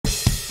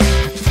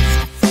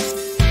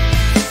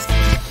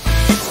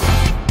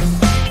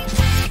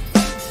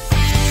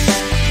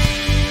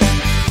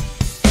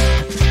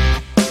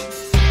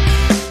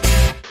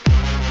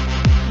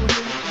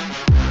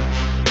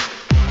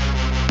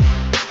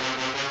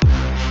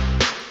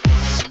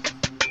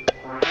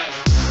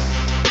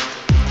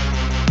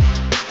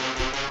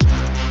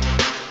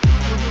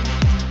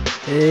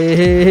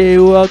Hey,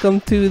 welcome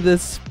to the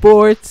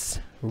Sports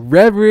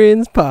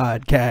Reverends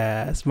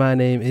podcast. My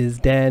name is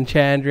Dan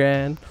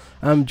Chandran.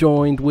 I'm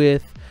joined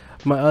with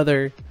my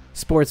other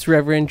sports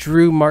reverend,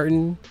 Drew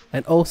Martin,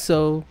 and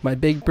also my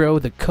big bro,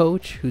 the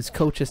coach, who's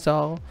coached us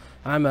all.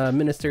 I'm a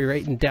minister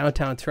right in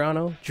downtown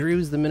Toronto.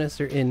 Drew's the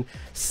minister in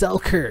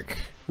Selkirk,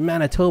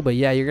 Manitoba.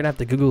 Yeah, you're going to have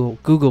to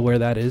Google where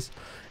that is.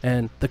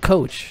 And the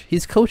coach,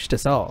 he's coached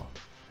us all.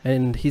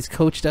 And he's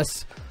coached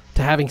us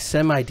to having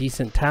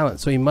semi-decent talent,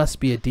 so he must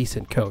be a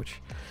decent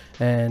coach.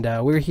 And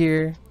we're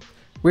here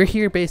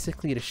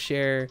basically to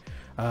share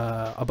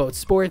about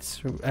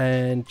sports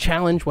and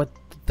challenge what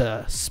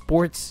the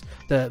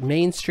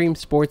mainstream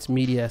sports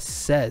media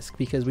says,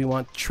 because we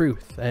want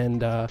truth,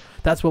 and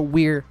that's what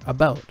we're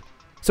about.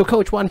 So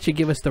Coach, why don't you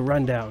give us the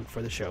rundown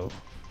for the show?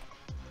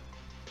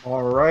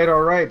 All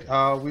right.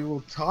 We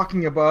will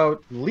talking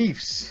about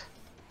Leafs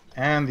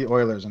and the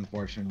Oilers,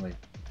 unfortunately.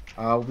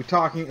 We'll be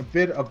talking a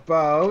bit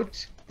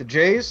about the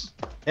Jays,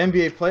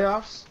 NBA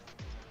playoffs.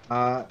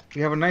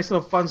 We have a nice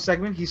little fun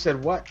segment, He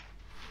Said What?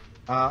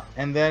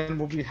 And then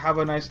we'll have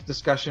a nice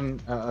discussion,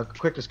 a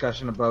quick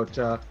discussion about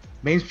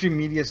mainstream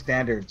media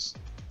standards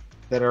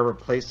that are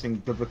replacing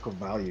biblical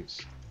values.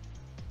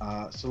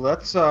 So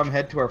let's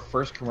head to our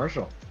first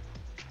commercial,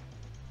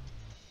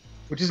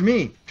 which is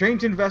me,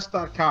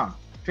 traintoinvest.com.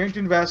 Train to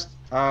Invest,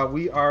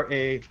 we are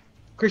a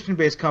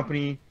Christian-based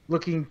company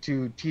looking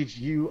to teach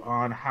you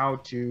on how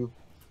to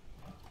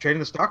trade in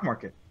the stock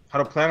market, how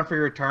to plan for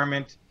your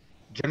retirement,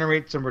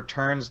 generate some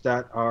returns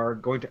that are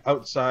going to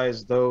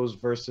outsize those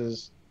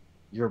versus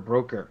your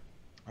broker.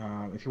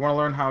 If you want to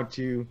learn how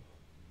to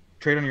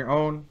trade on your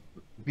own,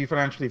 be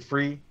financially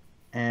free,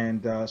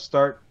 and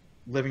start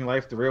living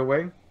life the real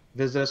way,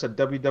 visit us at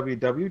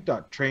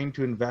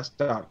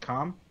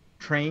www.traintoinvest.com.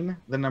 Train,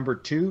 the number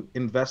 2,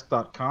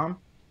 invest.com.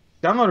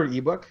 Download our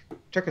ebook.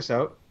 Check us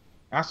out.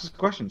 Ask us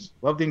questions.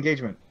 Love the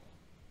engagement.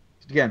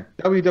 Again,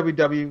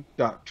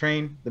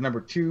 www.train, the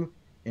number 2,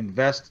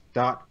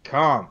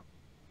 invest.com.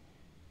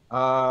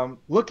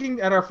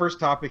 Looking at our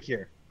first topic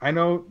here, I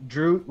know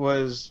Drew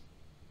was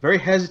very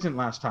hesitant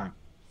last time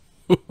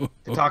to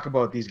talk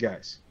about these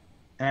guys,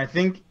 and I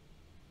think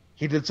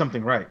he did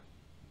something right.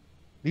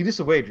 Lead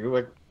us away, Drew.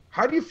 Like,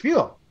 how do you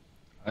feel?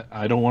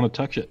 I don't want to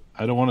touch it.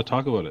 I don't want to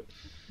talk about it.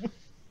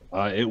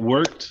 It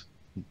worked.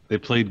 They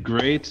played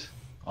great.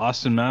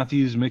 Austin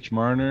Matthews, Mitch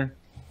Marner,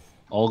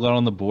 all got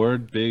on the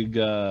board. Big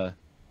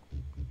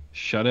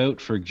shutout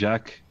for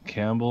Jack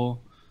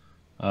Campbell.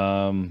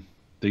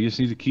 They just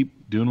need to keep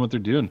doing what they're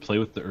doing, play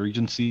with the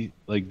urgency.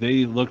 Like,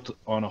 they looked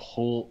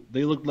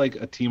like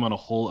a team on a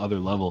whole other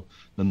level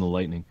than the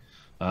Lightning.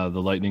 The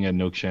Lightning had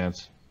no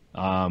chance.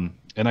 And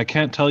I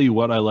can't tell you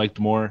what I liked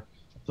more,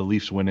 the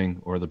Leafs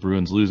winning or the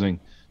Bruins losing,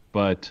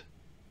 but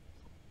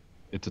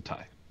it's a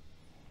tie.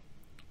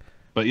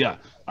 But yeah,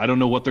 I don't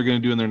know what they're going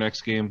to do in their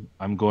next game.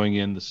 I'm going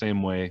in the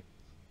same way,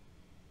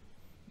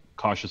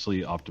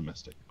 cautiously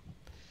optimistic.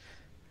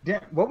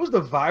 Dan, what was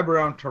the vibe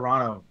around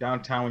Toronto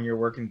downtown when you were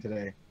working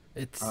today?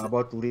 It's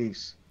about the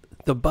Leafs.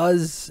 The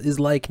buzz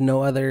is like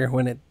no other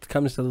when it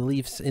comes to the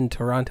Leafs in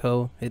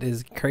Toronto. It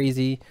is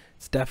crazy.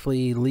 It's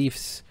definitely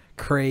Leafs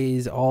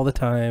craze all the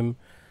time.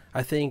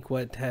 I think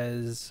what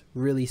has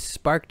really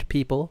sparked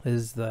people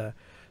is the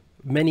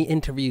many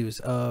interviews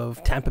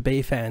of Tampa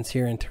Bay fans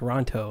here in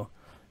Toronto.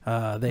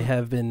 They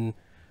have been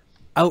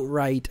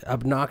outright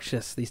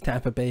obnoxious, these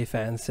Tampa Bay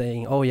fans,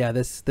 saying, oh yeah,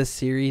 this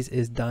series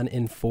is done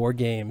in 4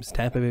 games.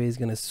 Tampa Bay is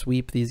going to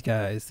sweep these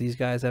guys. These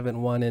guys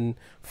haven't won in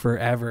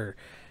forever,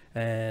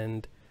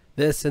 and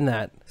this and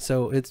that.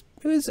 So I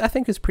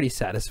think it's pretty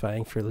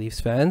satisfying for Leafs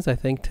fans, I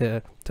think,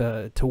 to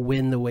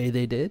win the way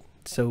they did.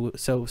 So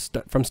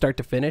from start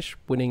to finish,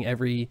 winning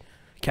every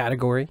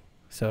category.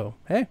 So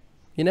hey,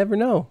 you never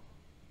know.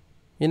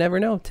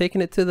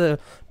 Taking it to the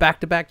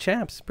back-to-back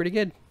champs, pretty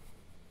good.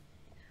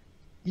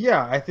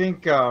 Yeah, I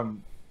think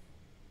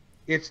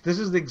this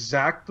is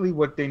exactly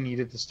what they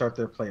needed to start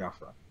their playoff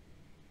run.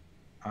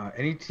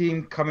 Any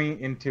team coming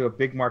into a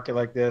big market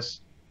like this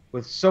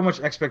with so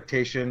much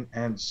expectation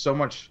and so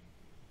much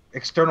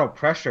external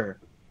pressure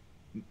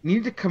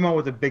needed to come out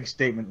with a big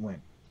statement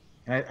win.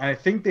 And I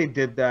think they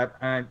did that.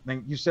 And I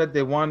think you said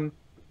they won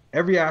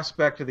every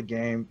aspect of the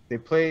game. They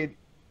played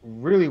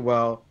really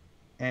well.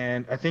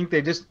 And I think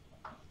they just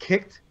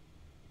kicked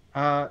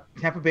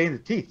Tampa Bay in the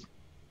teeth.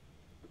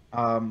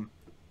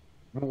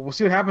 We'll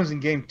see what happens in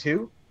Game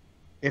 2.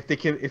 If they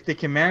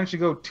can manage to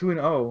go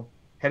 2-0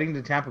 heading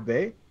to Tampa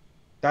Bay,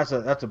 that's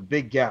a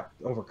big gap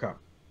to overcome.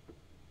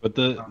 But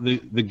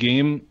the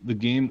game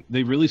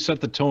they really set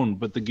the tone.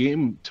 But the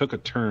game took a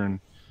turn.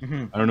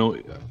 Mm-hmm. I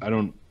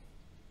don't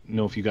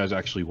know if you guys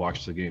actually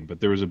watched the game, but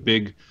there was a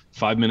big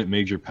 5-minute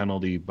major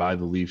penalty by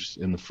the Leafs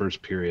in the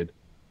first period.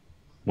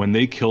 When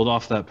they killed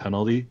off that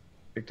penalty,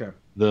 big time,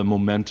 the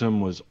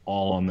momentum was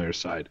all on their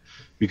side.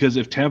 Because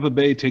if Tampa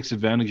Bay takes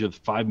advantage of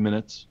 5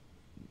 minutes,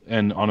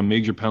 and on a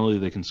major penalty,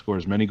 they can score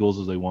as many goals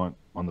as they want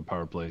on the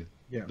power play.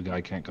 Yeah. The guy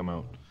can't come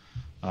out.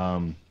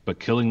 But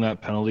killing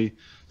that penalty,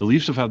 the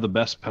Leafs have had the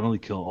best penalty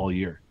kill all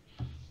year.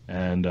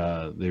 And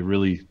they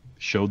really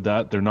showed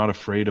that they're not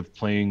afraid of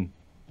playing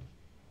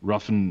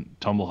rough and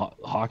tumble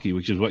hockey,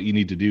 which is what you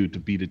need to do to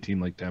beat a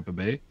team like Tampa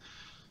Bay.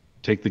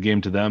 Take the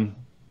game to them,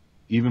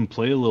 even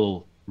play a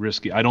little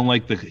risky. I don't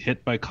like the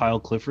hit by Kyle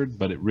Clifford,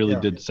 but it really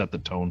did set the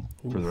tone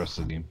for the rest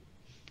of the game.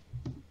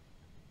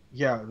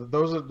 Yeah,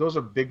 those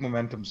are big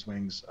momentum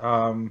swings.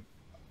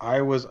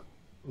 I was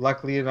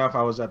luckily enough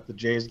I was at the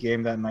Jays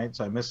game that night,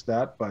 so I missed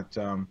that, but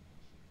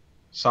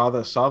saw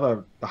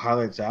the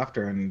highlights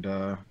after,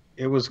 and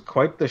it was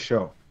quite the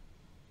show.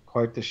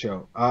 Quite the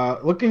show.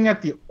 Looking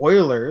at the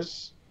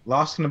Oilers,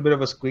 lost in a bit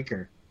of a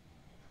squeaker.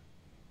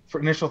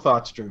 For initial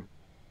thoughts, Drew.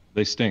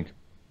 They stink.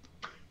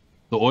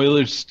 The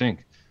Oilers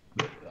stink.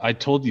 I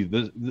told you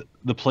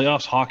the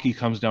playoffs hockey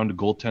comes down to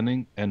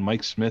goaltending, and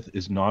Mike Smith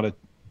is not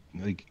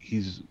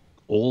he's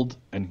old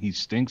and he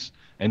stinks,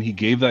 and he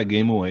gave that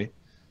game away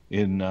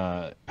in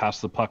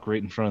passed the puck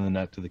right in front of the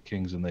net to the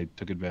Kings, and they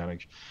took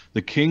advantage.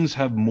 The Kings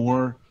have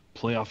more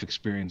playoff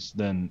experience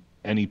than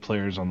any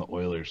players on the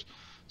Oilers,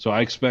 so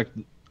I expect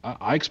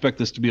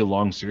this to be a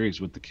long series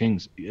with the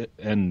Kings,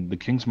 and the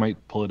Kings might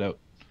pull it out.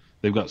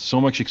 They've got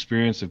so much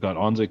experience. They've got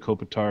Anze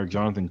Kopitar,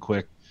 Jonathan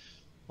Quick,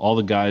 all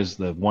the guys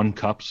that won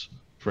cups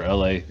for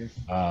LA.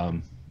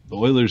 The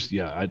Oilers,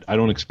 I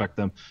don't expect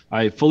them.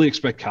 I fully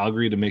expect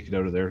Calgary to make it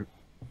out of their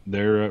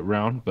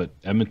round, but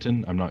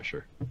Edmonton, I'm not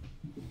sure.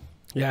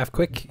 Yeah, if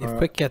Quick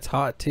gets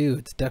hot too,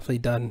 it's definitely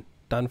done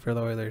for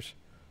the Oilers.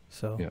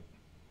 So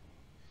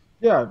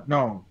yeah,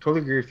 no,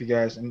 totally agree with you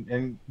guys,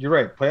 and you're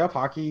right. Playoff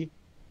hockey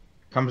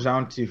comes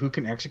down to who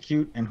can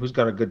execute and who's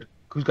got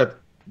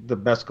the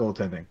best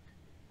goaltending.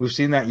 We've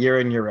seen that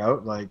year in, year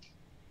out.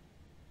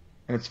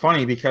 And it's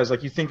funny because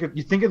you think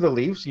of the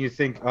Leafs and you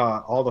think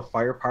all the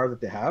firepower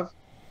that they have.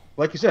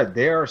 Like you said,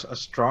 they are a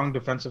strong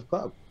defensive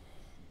club,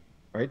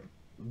 right?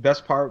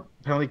 Best part,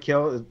 penalty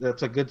kill.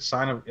 That's a good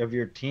sign of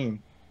your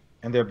team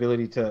and their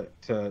ability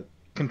to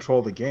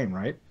control the game,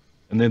 right?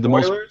 And they're the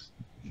Oilers,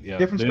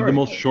 the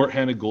most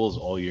shorthanded goals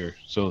all year,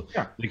 so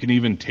they can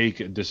even take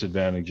a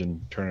disadvantage and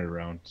turn it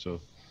around.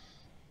 So,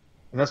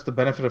 and that's the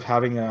benefit of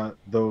having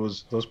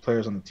those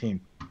players on the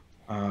team,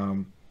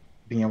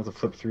 being able to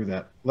flip through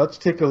that. Let's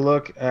take a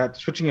look at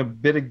switching a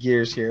bit of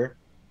gears here.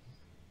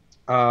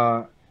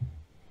 The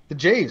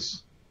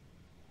Jays,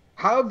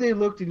 how have they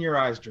looked in your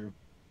eyes, Drew?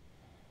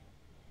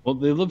 Well,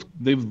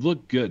 they've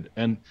looked good,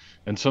 and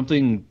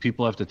something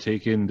people have to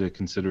take into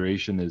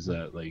consideration is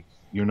that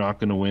you're not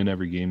going to win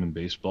every game in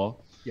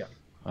baseball. Yeah.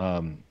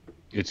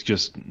 It's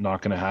just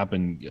not going to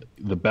happen.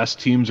 The best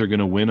teams are going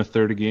to win a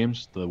third of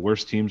games. The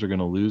worst teams are going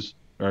to lose,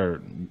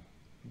 or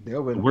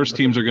they'll win. The worst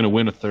teams are going to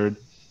win a third.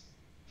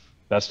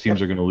 Best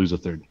teams are going to lose a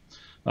third.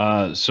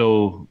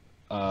 So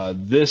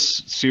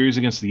this series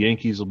against the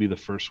Yankees will be the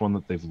first one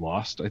that they've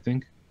lost, I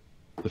think,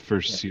 the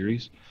first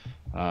series.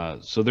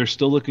 So they're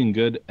still looking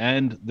good,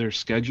 and their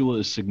schedule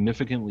is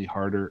significantly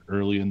harder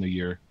early in the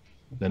year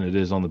than it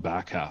is on the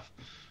back half.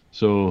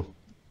 So,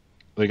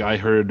 I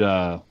heard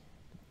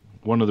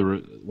one of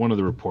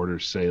the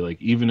reporters say,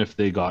 even if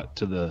they got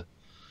to the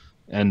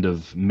end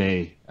of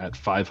May at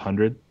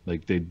 500,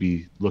 they'd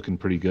be looking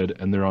pretty good,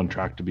 and they're on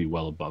track to be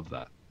well above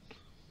that.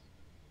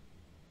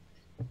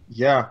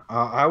 Yeah,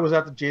 I was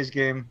at the Jays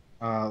game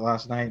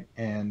last night,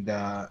 and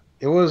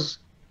it was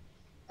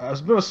a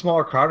bit of a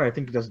smaller crowd. I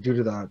think that's due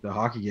to the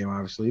hockey game,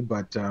 obviously,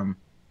 but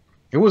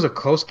it was a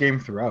close game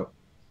throughout.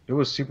 It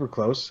was super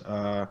close.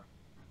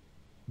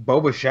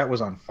 Bo Bichette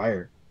was on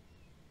fire,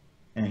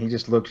 and he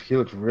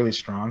looked really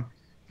strong.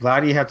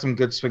 Vladdy had some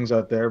good swings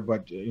out there,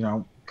 but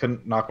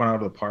couldn't knock one out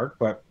of the park.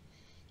 But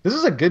this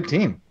is a good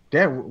team.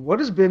 Dan, what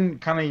has been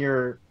kind of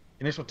your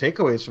initial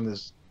takeaways from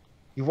this?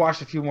 You've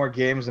watched a few more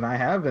games than I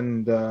have,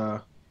 and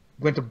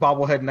went to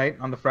bobblehead night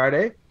on the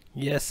Friday.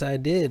 Yes, I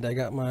did. I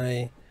got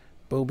my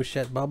Bo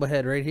Bichette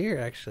bobblehead right here,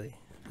 actually.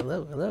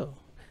 Hello.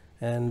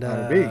 And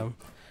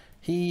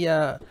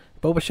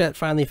Bo Bichette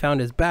finally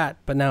found his bat,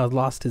 but now has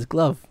lost his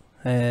glove.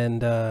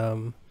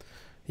 And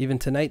even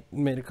tonight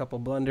made a couple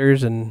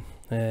blunders, and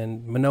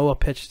Manoah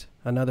pitched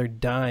another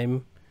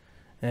dime,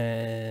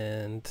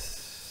 and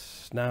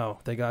now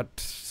they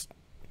got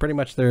pretty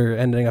much they're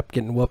ending up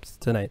getting whooped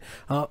tonight.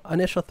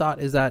 Initial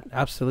thought is that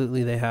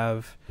absolutely they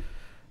have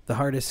the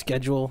hardest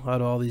schedule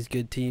out of all these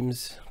good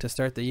teams to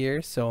start the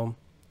year, so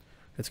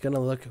it's going to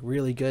look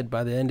really good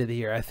by the end of the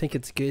year. I think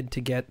it's good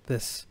to get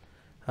this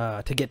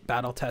to get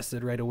battle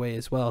tested right away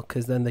as well,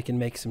 because then they can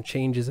make some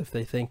changes if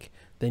they think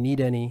they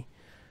need any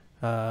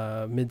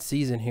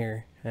mid-season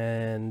here.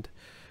 And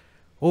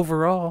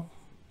overall,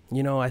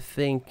 I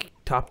think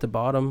top to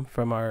bottom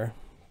from our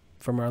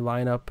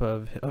lineup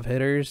of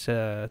hitters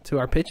to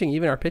our pitching,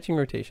 even our pitching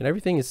rotation,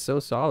 everything is so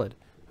solid.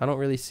 I don't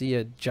really see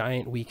a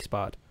giant weak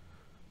spot.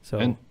 So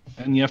and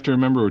you have to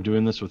remember we're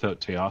doing this without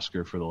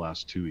Teoscar for the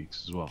last 2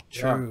 weeks as well.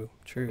 True.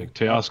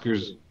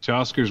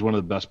 Teoscar's one of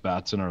the best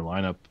bats in our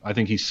lineup. I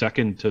think he's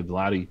second to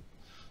Vladdy,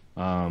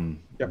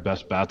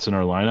 best bats in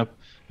our lineup.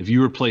 If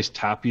you replace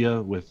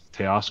Tapia with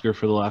Teoscar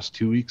for the last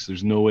 2 weeks,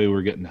 there's no way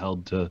we're getting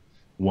held to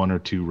 1 or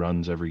 2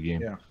 runs every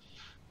game. Yeah.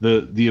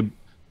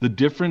 The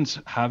difference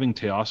having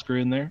Teoscar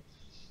in there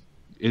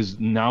is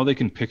now they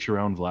can pitch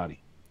around Vladdy.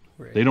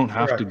 Right. They don't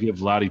have to give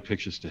Vladdy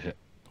pitches to hit.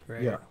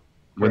 Right. Yeah.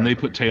 When they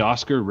put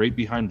Teoscar right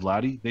behind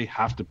Vladdy, they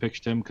have to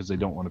pitch to him because they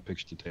don't want to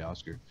pitch to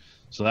Teoscar.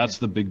 So that's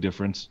the big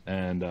difference,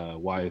 and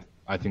why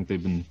I think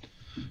they've been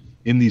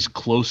in these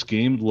close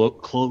games,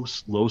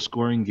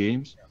 low-scoring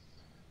games.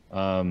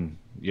 But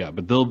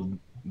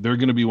they're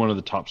going to be one of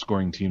the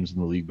top-scoring teams in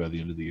the league by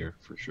the end of the year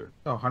for sure.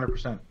 Oh,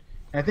 100%. And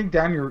I think,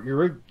 Dan,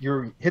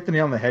 you're hit the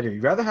nail on the head here.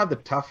 You'd rather have the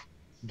tough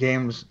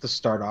games to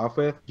start off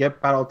with,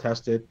 get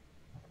battle-tested,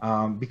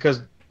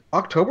 because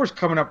October's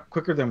coming up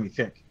quicker than we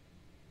think,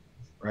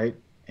 right?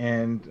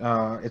 And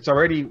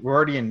we're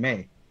already in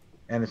May,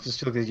 and it's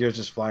just like this year's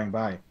just flying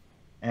by.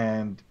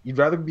 And you'd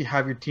rather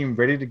have your team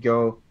ready to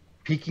go,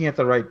 peaking at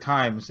the right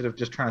time instead of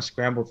just trying to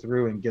scramble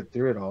through and get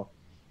through it all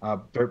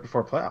right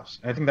before playoffs.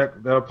 And I think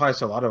that applies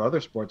to a lot of other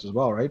sports as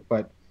well, right?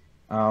 But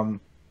and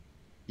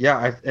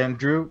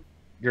Drew,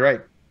 you're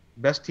right.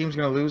 Best team's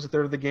going to lose a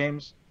third of the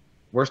games.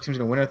 Worst team's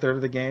going to win a third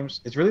of the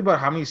games. It's really about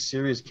how many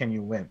series can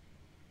you win.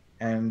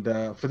 And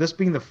for this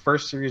being the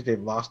first series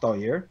they've lost all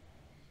year,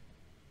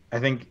 I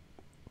think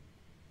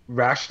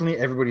rationally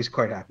everybody's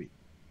quite happy.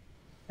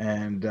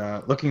 And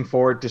looking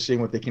forward to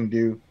seeing what they can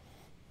do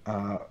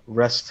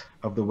rest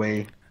of the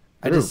way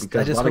through,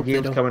 because a lot of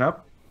games coming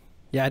up.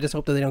 Yeah, I just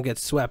hope that they don't get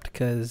swept,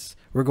 because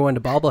we're going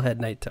to bobblehead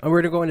night.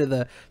 We're going to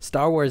the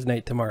Star Wars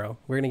night tomorrow.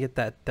 We're going to get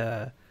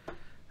that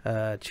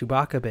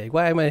Chewbacca bag.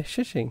 Why am I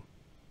shushing?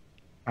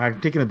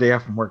 I'm taking a day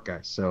off from work,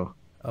 guys. So.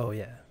 Oh,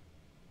 yeah.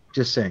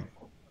 Just saying.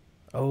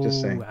 Oh,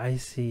 just saying. I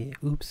see.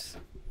 Oops.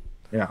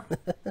 Yeah.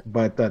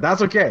 But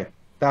that's okay.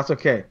 That's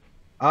okay.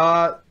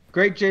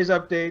 Great Jays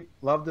update.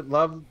 Love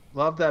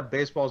that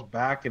baseball's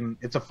back, and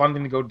it's a fun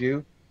thing to go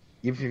do,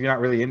 even if you're not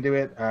really into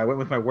it. I went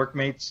with my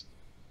workmates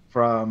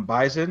from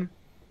Bison.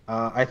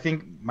 I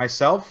think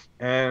myself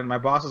and my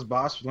boss's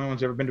boss was the only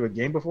ones who's ever been to a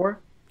game before.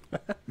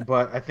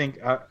 But I think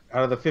out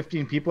of the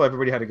 15 people,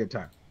 everybody had a good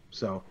time.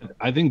 So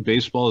I think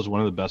baseball is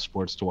one of the best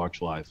sports to watch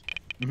live.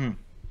 Mm-hmm.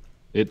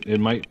 It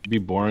might be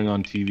boring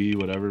on TV,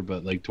 whatever,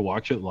 but like to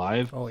watch it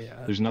live, oh yeah,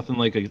 there's nothing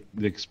like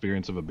the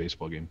experience of a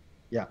baseball game.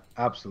 Yeah,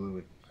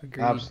 absolutely.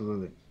 Agreed.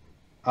 Absolutely.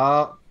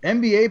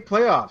 NBA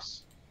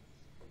playoffs.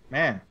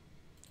 Man,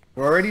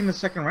 we're already in the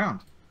second round.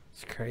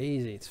 It's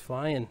crazy. It's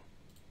flying.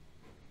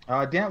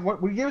 Dan,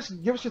 give us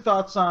your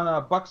thoughts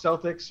on Bucks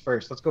Celtics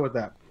first. Let's go with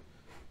that.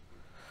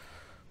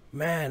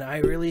 Man, I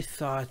really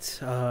thought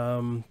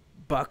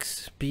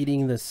Bucks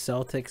beating the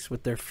Celtics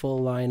with their full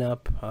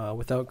lineup,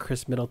 without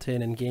Chris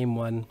Middleton in Game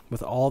 1,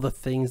 with all the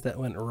things that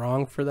went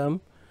wrong for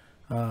them.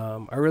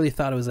 I really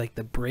thought it was like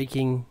the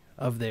breaking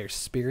of their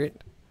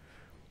spirit.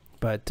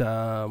 But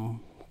I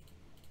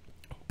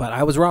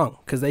was wrong,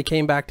 because they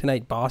came back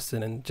tonight,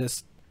 Boston, and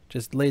just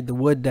laid the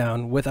wood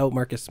down without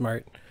Marcus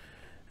Smart.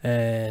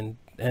 And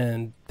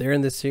they're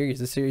in this series.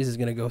 This series is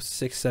going to go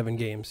 6-7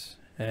 games.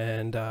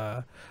 And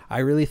I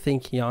really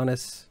think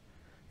Giannis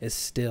is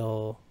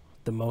still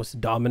the most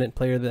dominant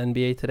player of the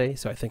NBA today,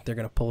 so I think they're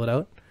going to pull it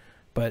out.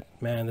 But,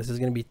 man, this is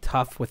going to be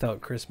tough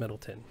without Chris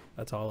Middleton.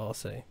 That's all I'll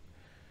say.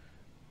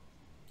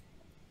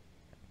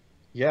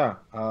 Yeah.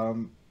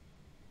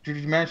 Did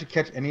you manage to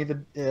catch any of the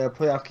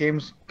playoff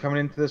games coming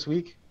into this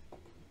week?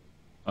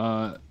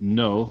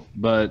 No,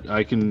 but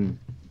I can,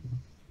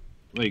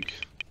 like,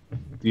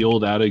 the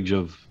old adage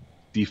of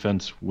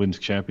defense wins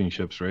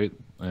championships, right?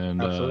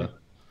 And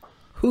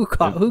who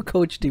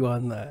coached you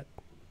on that?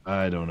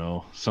 I don't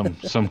know.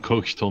 Some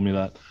coach told me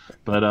that.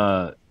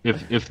 But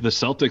if the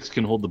Celtics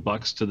can hold the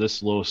Bucks to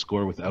this low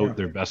score without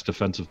their best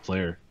defensive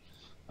player,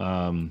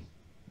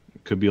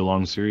 it could be a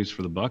long series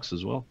for the Bucks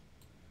as well.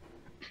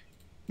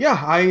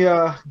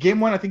 Yeah, Game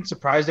 1 I think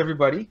surprised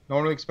everybody. No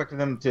one really expected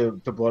them to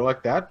blow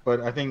like that,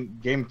 but I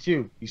think Game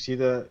 2, you see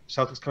the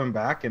Celtics coming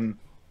back, and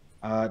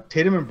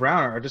Tatum and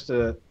Brown are just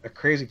a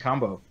crazy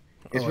combo.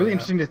 It's really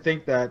interesting to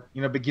think that,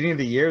 beginning of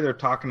the year they're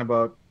talking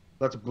about,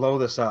 let's blow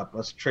this up,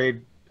 let's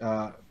trade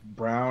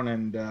Brown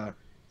and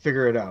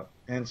figure it out.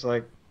 And it's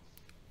like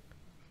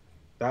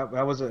that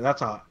was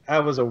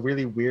a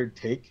really weird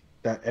take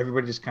that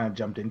everybody just kind of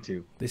jumped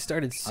into. They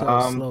started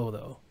so slow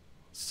though,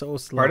 so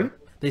slow. Pardon?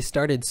 They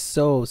started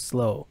so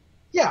slow.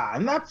 Yeah,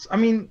 and that's,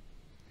 and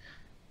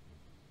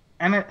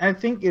I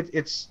think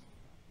it's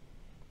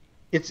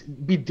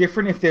be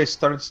different if they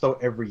started slow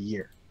every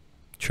year.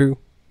 True.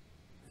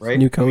 Right?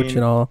 New coach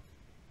and all.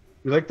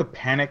 We like the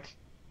panic,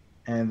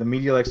 and the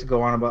media likes to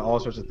go on about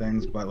all sorts of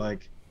things, but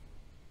like,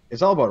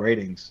 it's all about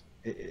ratings.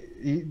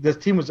 This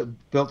team was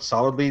built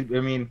solidly.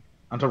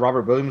 Until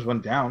Robert Williams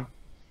went down,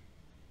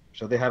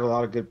 so they have a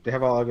lot of good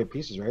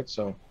pieces, right?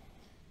 So,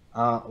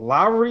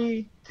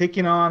 Lowry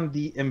taking on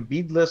the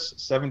Embiidless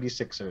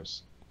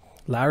 76ers.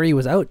 Lowry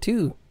was out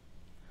too.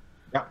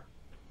 Yeah.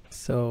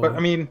 So. But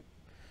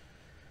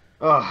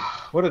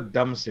what a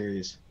dumb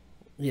series.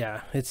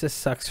 Yeah, it just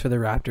sucks for the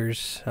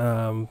Raptors.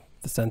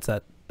 The sense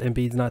that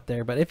Embiid's not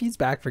there, but if he's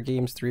back for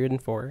games 3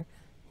 and 4,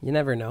 you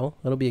never know.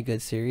 It'll be a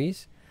good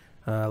series.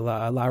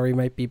 Lowry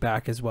might be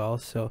back as well,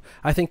 so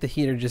I think the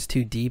Heat are just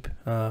too deep,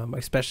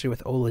 especially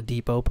with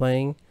Oladipo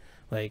playing.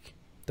 Like,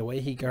 the way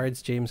he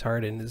guards James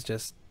Harden is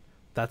just,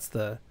 that's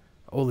the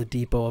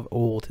Oladipo of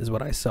old is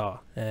what I saw.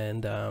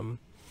 And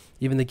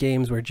even the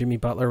games where Jimmy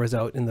Butler was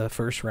out in the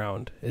first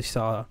round, I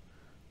saw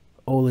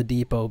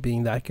Oladipo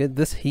being that good.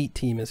 This Heat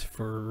team is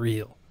for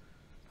real.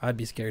 I would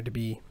be scared to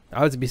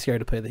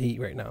play the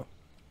Heat right now.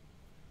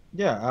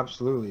 Yeah,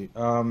 absolutely.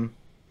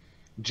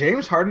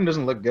 James Harden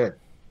doesn't look good.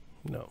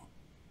 No.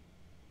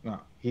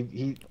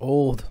 He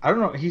old. I don't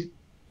know.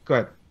 Go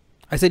ahead.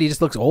 I said he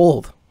just looks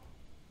old.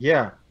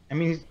 Yeah. I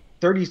mean, he's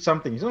 30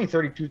 something. He's only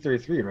 32,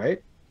 33,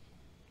 right?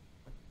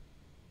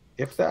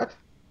 If that.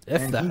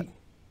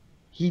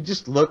 He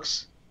just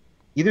looks,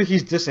 either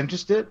he's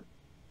disinterested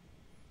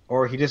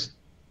or he just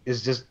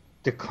is just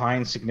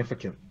declined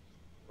significantly.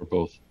 Or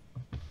both.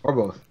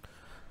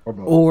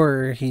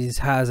 Or he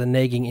has a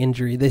nagging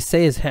injury. They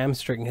say his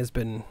hamstring has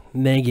been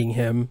nagging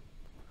him,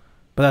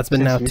 but that's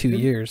been now 2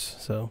 years.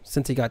 So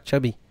since he got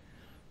chubby.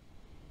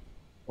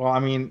 Well, I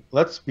mean,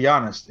 let's be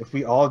honest. If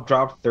we all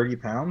dropped 30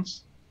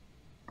 pounds,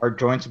 our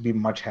joints would be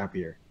much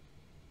happier.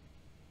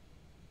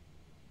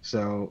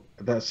 So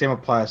that same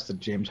applies to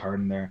James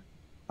Harden there.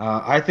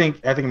 I think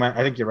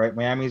you're right.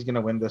 Miami's going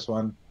to win this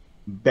one.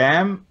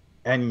 Bam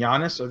and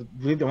Giannis are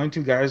really the only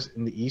two guys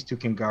in the East who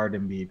can guard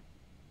Embiid.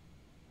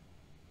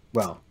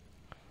 Well,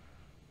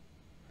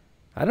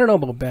 I don't know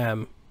about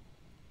Bam.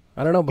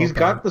 He's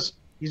got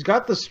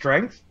the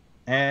strength,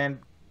 and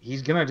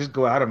he's gonna just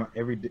go at him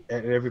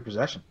every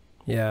possession.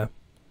 Yeah,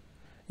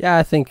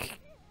 I think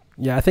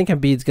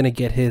Embiid's gonna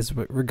get his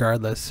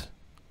regardless.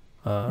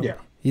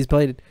 He's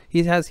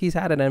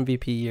had an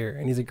MVP year,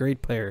 and he's a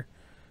great player,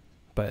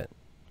 but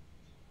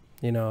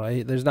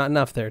there's not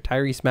enough there.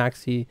 Tyrese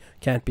Maxey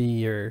can't be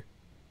your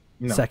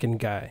second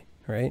guy,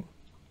 right?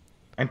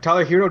 And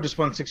Tyler Hero just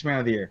won Sixth Man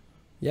of the Year.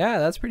 Yeah,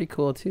 that's pretty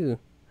cool too.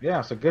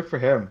 Yeah, so good for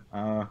him.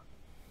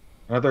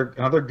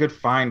 Another good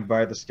find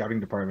by the scouting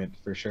department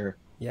for sure.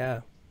 Yeah.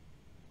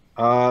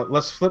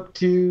 Let's flip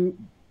to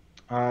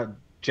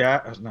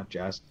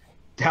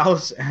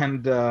Dallas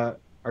and our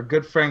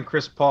good friend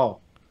Chris Paul.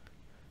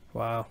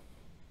 Wow.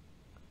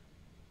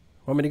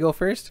 Want me to go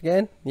first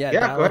again? Yeah,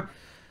 go ahead.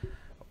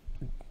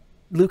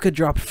 Luka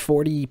dropped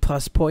 40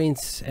 plus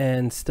points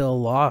and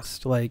still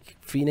lost. Like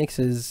Phoenix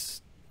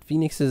is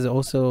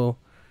also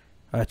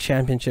a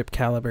championship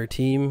caliber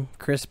team.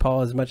 Chris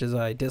Paul, as much as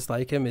I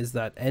dislike him, is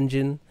that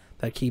engine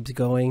that keeps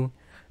going.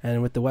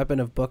 And with the weapon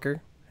of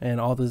Booker and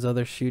all those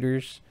other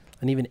shooters,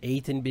 and even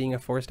Ayton being a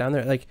force down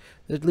there, like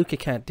Luka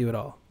can't do it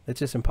all. It's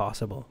just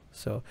impossible.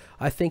 So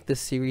I think this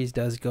series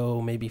does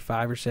go maybe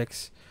 5 or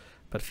 6,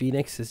 but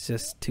Phoenix is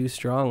just too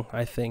strong,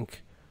 I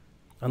think,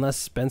 unless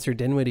Spencer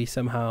Dinwiddie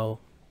somehow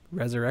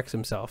resurrects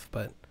himself.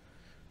 But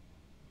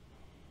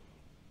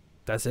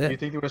that's it. Do you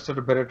think there was sort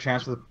of a better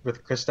chance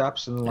with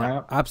Kristaps in the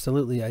lineup?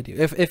 Absolutely, I do.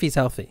 If he's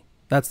healthy,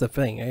 that's the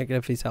thing.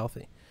 If he's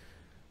healthy,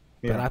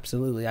 but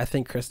absolutely, I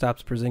think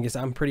Kristaps Porzingis.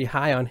 I'm pretty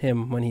high on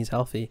him when he's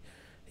healthy.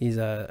 He's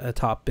a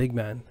top big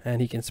man,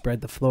 and he can spread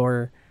the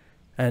floor,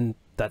 and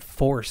that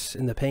force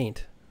in the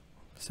paint.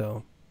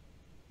 So.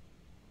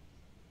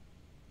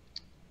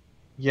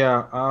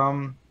 Yeah,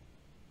 I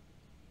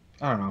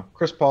don't know.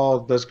 Chris Paul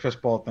does Chris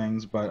Paul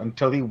things, but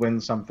until he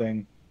wins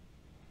something,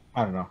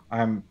 I don't know.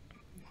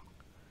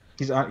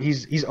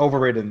 He's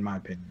overrated in my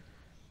opinion.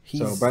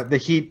 But the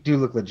Heat do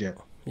look legit.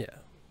 Yeah,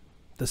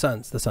 the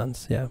Suns.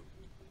 Yeah.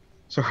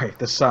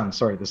 The Suns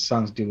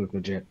do look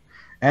legit.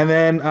 And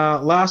then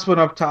last one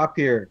up top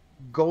here,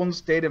 Golden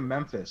State and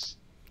Memphis.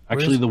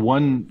 Actually,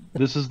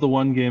 this is the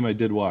one game I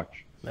did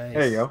watch. Nice.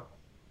 There you go.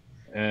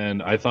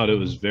 And I thought it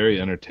was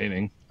very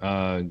entertaining.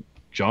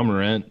 Ja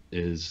Morant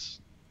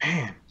is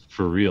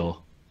for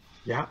real.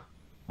 Yeah.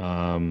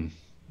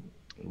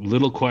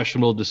 Little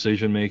questionable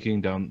decision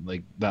making down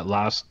like that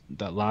last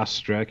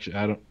stretch.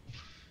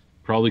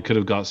 Probably could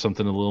have got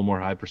something a little more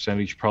high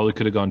percentage. Probably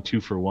could have gone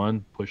 2 for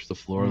 1, pushed the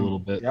floor a little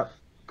bit. Yep.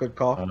 Good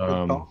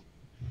call.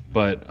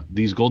 But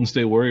these Golden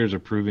State Warriors are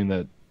proving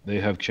that they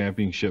have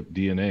championship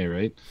DNA,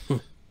 right?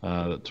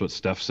 That's what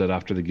Steph said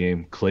after the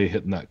game. Clay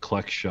hitting that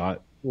clutch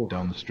shot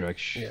down the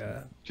stretch.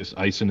 Yeah. Just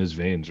ice in his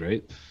veins,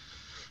 right?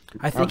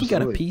 I think he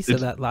got a piece of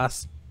that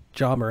last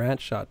Ja Morant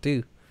shot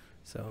too.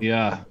 So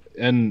yeah,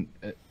 and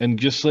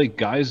just like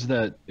guys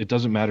that it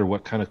doesn't matter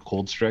what kind of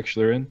cold stretch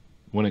they're in,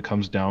 when it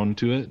comes down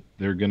to it,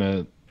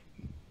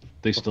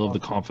 they still have the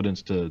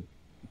confidence to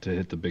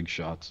hit the big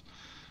shots.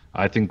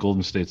 I think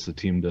Golden State's the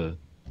team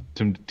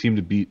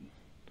to beat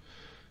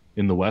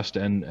in the West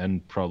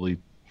and probably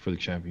for the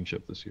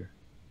championship this year.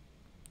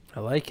 I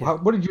like it.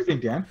 What did you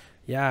think, Dan?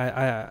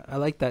 Yeah, I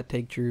like that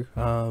take, Drew.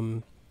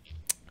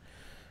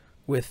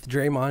 With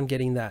Draymond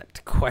getting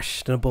that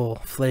questionable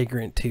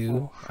flagrant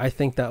 2, I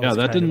think that was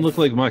that didn't look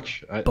like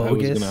much. I was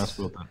going to ask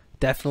about that.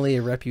 Definitely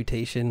a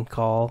reputation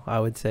call, I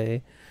would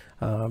say.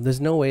 There's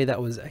no way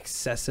that was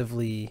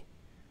excessively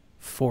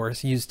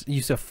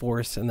use of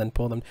force and then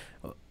pull them.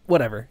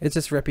 Whatever. It's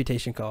just a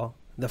reputation call.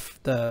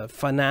 The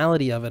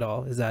finality of it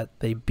all is that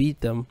they beat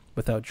them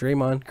without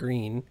Draymond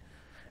Green,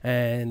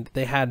 and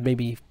they had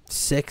maybe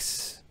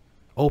 6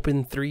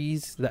 open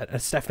threes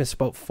that Steph missed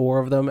about 4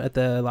 of them at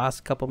the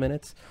last couple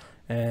minutes,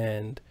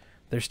 and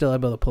they're still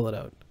able to pull it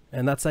out.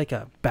 And that's like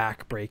a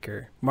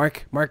backbreaker.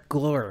 Mark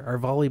Glore, our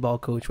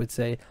volleyball coach, would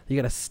say you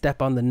got to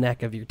step on the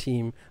neck of the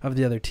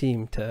other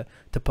team to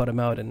put them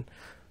out, and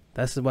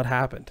this is what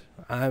happened.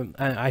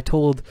 I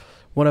told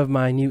one of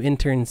my new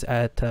interns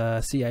at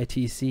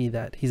CITC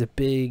that he's a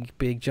big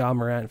Ja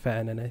Morant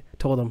fan, and I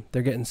told him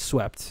they're getting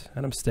swept,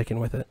 and I'm sticking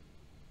with it.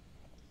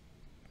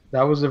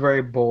 That was a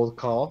very bold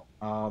call.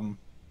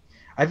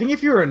 I think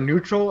if you were a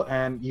neutral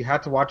and you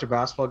had to watch a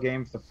basketball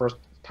game for the first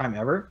time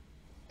ever,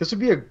 this would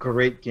be a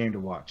great game to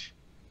watch.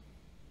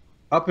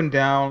 Up and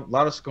down, a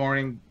lot of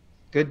scoring,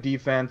 good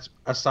defense,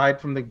 aside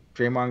from the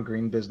Draymond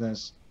Green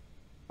business.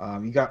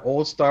 You got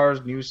old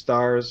stars, new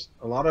stars,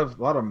 a lot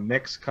of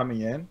mix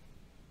coming in.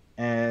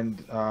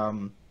 And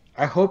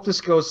I hope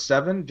this goes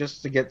 7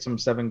 just to get some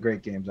 7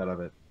 great games out of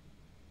it.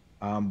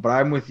 But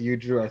I'm with you,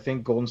 Drew. I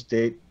think Golden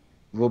State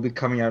will be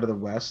coming out of the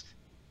West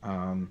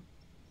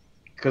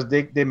because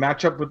they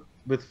match up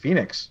with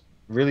Phoenix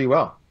really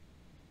well,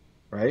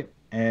 right?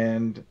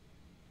 And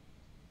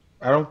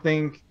I don't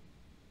think,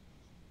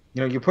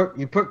 you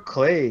put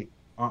Clay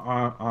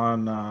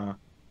on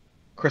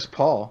Chris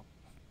Paul,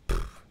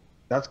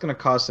 that's going to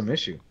cause some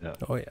issue. Yeah.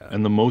 Oh yeah.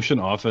 And the motion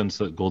offense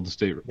that Golden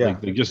State,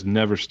 like, they just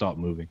never stop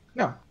moving.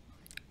 No.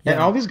 And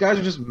all these guys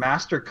are just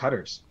master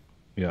cutters.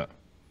 Yeah.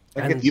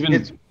 Like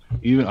even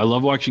I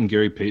love watching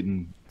Gary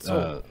Payton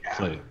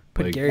play.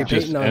 Put like, Gary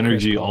just Payton on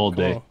energy Chris Paul. all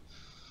day.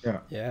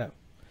 Cool.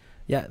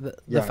 Yeah.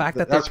 The fact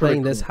that they're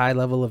playing this high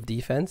level of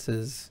defense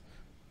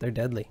they're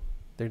deadly.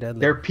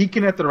 They're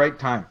peaking at the right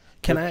time.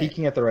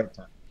 Peaking at the right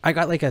time. I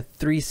got like a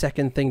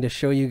 3-second thing to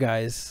show you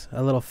guys,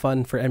 a little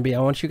fun for NBA. I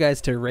want you guys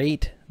to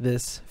rate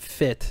this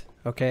fit,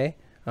 okay?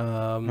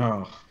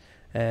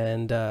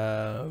 And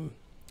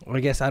I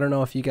guess I don't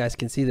know if you guys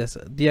can see this.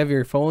 Do you have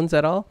your phones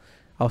at all?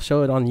 I'll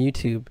show it on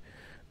YouTube,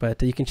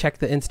 but you can check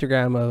the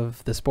Instagram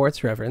of the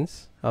Sports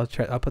Reverends. I'll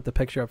put the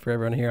picture up for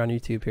everyone here on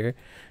YouTube here,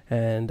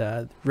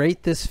 and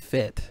rate this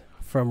fit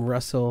from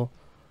Russell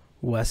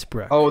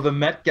Westbrook. Oh, the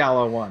Met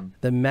Gala one.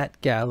 The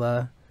Met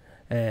Gala,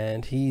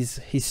 and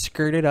he's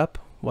skirted up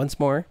once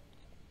more,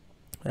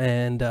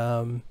 and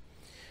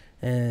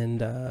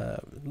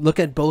look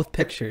at both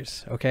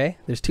pictures. Okay,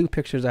 there's 2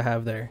 pictures I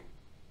have there.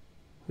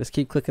 Just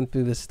keep clicking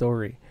through this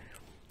story.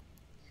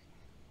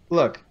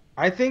 Look,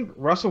 I think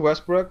Russell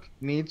Westbrook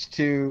needs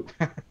to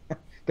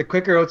the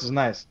quicker outs is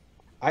nice.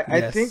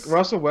 I think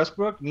Russell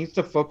Westbrook needs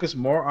to focus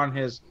more on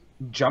his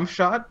jump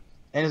shot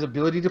and his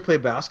ability to play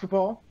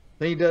basketball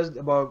than he does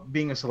about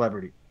being a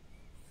celebrity.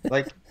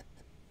 Like,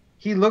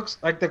 he looks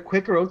like the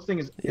quicker outs thing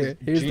is Here's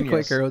genius. the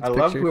quicker outs I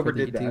picture love whoever for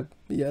the did YouTube.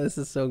 that. Yeah, this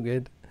is so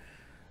good.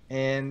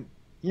 And,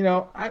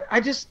 I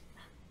just,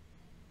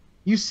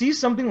 you see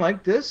something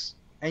like this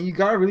and you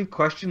got to really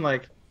question,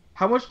 like,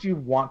 how much do you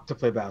want to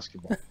play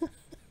basketball?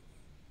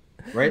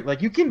 Right?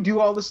 Like, you can do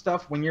all this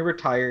stuff when you're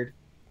retired.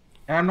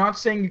 And I'm not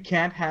saying you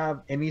can't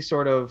have any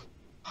sort of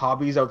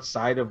hobbies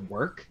outside of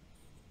work.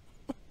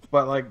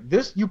 But, like,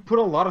 this, you put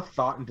a lot of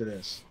thought into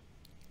this.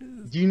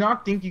 Do you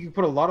not think you can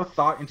put a lot of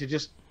thought into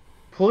just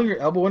pulling your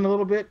elbow in a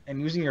little bit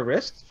and using your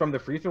wrist from the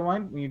free throw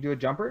line when you do a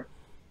jumper?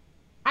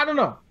 I don't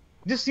know.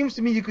 It just seems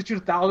to me you could shoot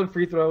 1,000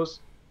 free throws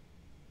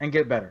and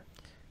get better.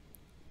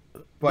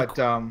 But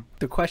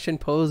the question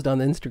posed on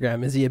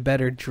Instagram, is he a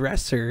better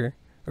dresser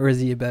or is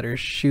he a better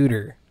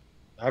shooter?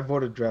 I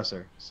voted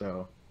dresser,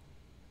 so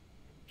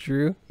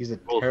Drew? He's a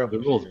terrible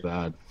They're both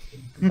shooter.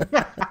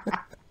 bad.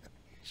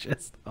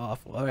 Just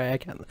awful. All right,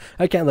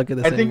 I can't look at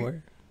this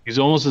anymore. He's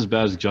almost as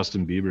bad as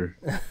Justin Bieber.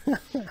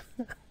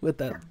 With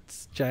that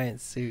giant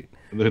suit.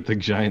 With the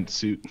giant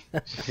suit.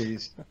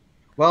 Jeez.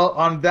 Well,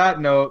 on that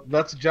note,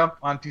 let's jump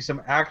onto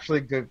some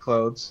actually good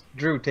clothes.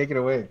 Drew, take it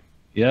away.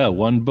 Yeah,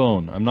 one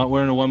bone. I'm not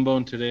wearing a one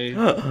bone today.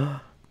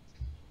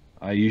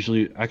 I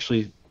usually,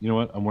 you know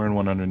what? I'm wearing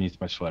one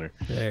underneath my sweater.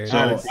 There So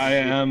it is. I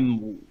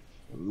am.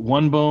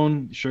 One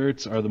bone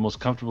shirts are the most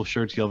comfortable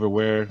shirts you'll ever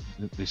wear.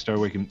 They start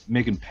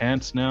making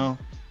pants now.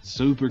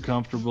 Super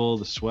comfortable.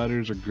 The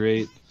sweaters are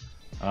great.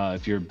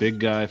 If you're a big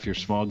guy, if you're a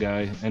small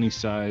guy, any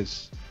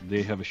size,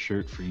 they have a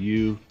shirt for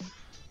you.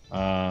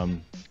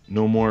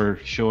 No more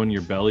showing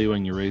your belly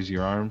when you raise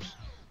your arms.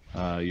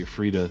 You're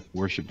free to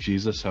worship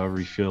Jesus however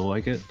you feel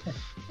like it.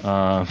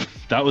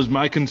 That was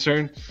my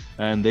concern,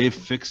 and they've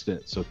fixed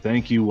it. So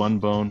thank you, One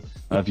Bone.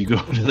 If you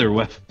go to their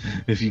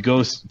if you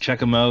go check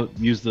them out,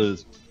 use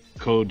the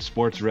code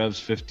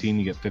SportsRevs15.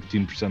 You get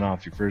 15%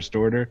 off your first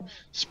order.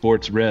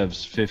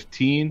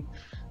 SportsRevs15.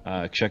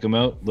 Check them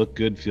out. Look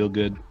good, feel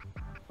good.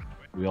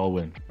 We all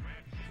win.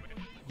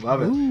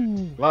 Love it.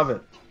 Ooh. Love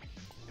it.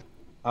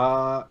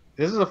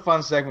 This is a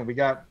fun segment. We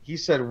got He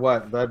Said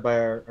What, led by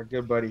our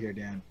good buddy here,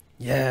 Dan.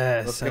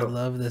 Yes, I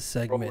love this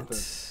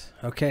segment.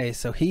 Okay,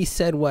 so He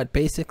Said What.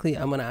 Basically,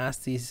 I'm gonna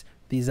ask these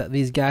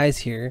guys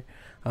here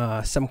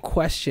some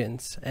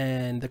questions,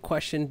 and the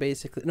question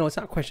basically, no, it's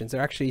not questions.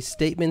 They're actually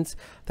statements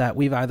that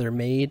we've either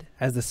made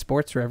as the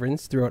Sports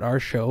Reverends throughout our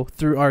show,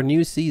 through our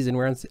new season.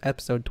 We're on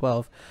episode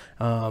 12.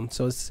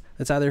 So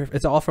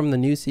it's all from the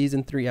new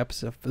season 3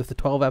 episode, the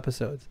 12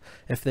 episodes.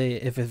 If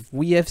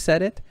we have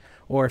said it,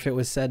 or if it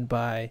was said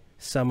by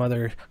some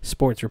other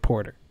sports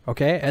reporter.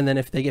 Okay. And then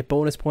if they get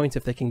bonus points,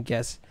 if they can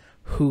guess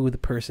who the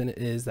person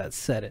is that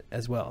said it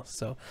as well.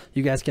 So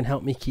you guys can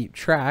help me keep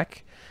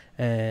track.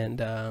 And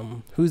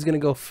who's gonna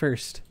go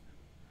first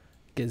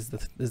is the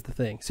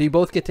thing. So you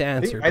both get to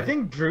answer. I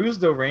think Drew's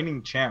the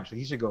reigning champ, so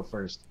he should go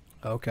first.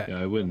 Okay.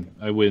 Yeah,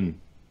 I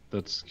win.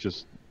 That's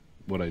just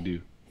what I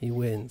do. He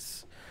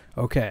wins.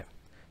 Okay.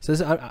 So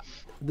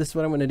this is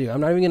what I'm gonna do.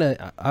 I'm not even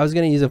gonna. I was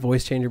gonna use a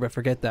voice changer, but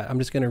forget that. I'm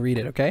just gonna read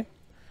it. Okay.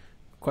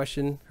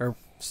 Question or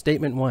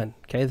statement 1.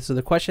 Okay. So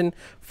the question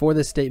for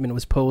this statement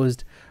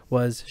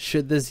was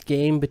should this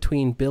game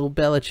between Bill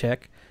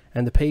Belichick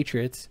and the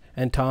Patriots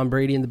and Tom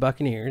Brady and the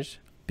Buccaneers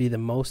be the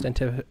most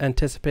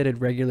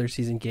anticipated regular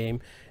season game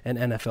in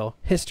NFL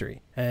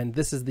history? And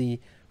this is the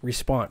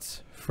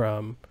response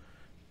from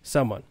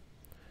someone.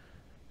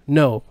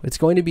 No, it's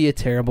going to be a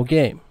terrible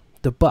game.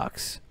 The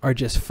Bucs are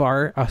just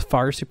a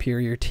far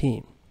superior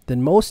team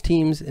than most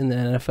teams in the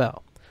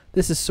NFL.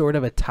 This is sort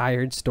of a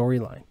tired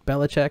storyline.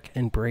 Belichick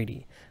and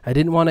Brady. I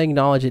didn't want to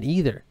acknowledge it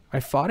either. I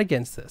fought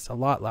against this a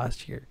lot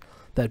last year.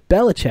 That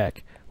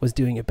Belichick was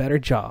doing a better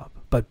job.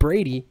 But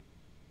Brady's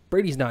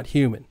not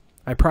human.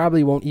 I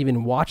probably won't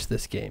even watch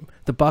this game.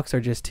 The Bucs are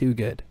just too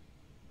good.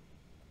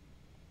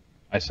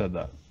 I said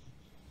that.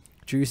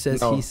 Drew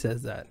says No. he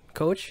says that.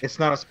 Coach, It's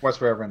not a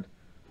sports reverend.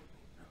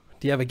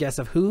 do you have a guess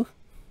of who?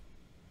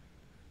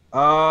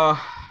 I'll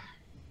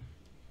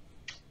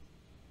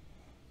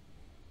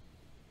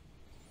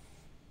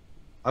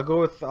go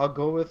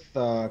with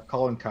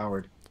Colin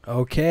Coward.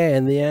 Okay,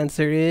 and the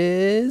answer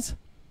is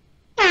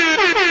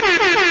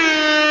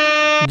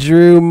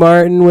Drew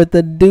Martin with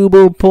the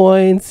double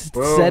points.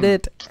 Boom. Said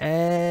it,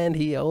 and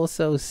he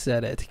also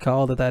said it. He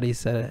called it that. He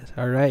said it.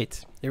 All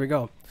right, here we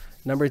go.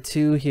 Number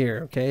 2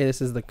 here. Okay,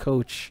 this is the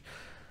coach.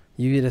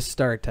 You get a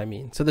start. I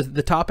mean, so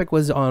the topic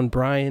was on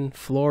Brian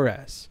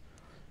Flores,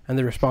 and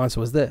the response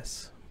was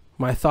this.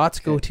 My thoughts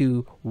go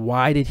to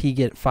why did he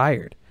get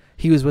fired?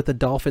 He was with the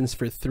Dolphins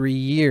for 3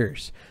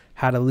 years.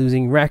 Had a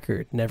losing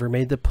record, never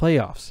made the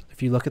playoffs.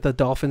 If you look at the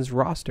Dolphins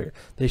roster,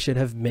 they should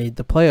have made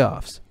the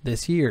playoffs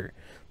this year.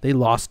 They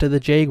lost to the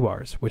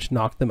Jaguars, which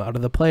knocked them out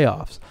of the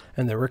playoffs.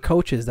 And there were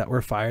coaches that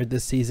were fired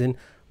this season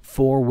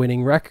for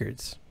winning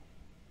records.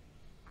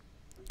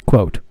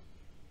 Quote.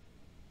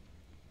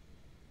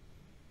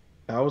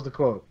 That was the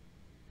quote.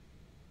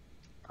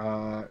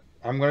 I'm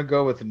going to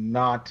go with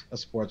not a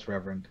sports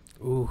reverend.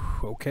 Ooh,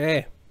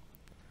 okay.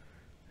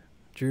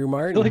 Drew I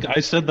Martin. feel like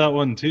I said that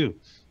one too.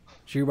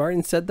 Drew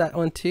Martin said that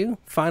one too.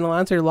 Final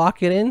answer,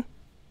 lock it in.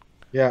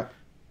 Yeah.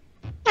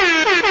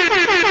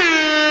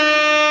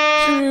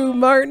 Drew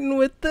Martin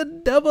with the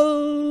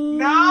double.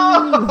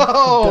 No!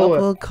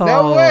 Double call.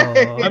 No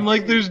way! I'm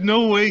like, there's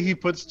no way he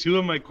puts 2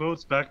 of my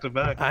quotes back to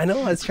back. I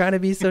know, I was trying to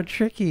be so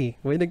tricky.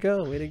 Way to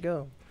go, way to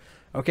go.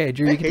 Okay,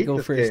 Drew, I you get to hate go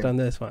this first game. on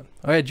this one.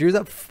 All right, Drew's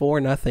up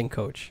 4-0,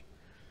 Coach.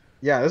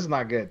 Yeah, this is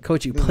not good.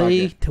 Coach, you This is not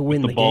play good. to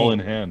win the the ball game.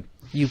 in hand.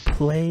 You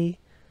play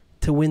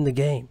to win the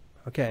game.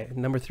 Okay,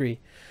 number 3.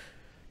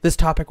 This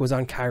topic was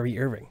on Kyrie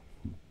Irving.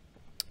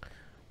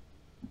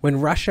 When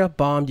Russia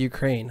bombed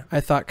Ukraine, I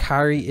thought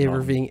Kyrie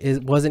Irving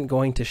wasn't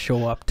going to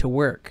show up to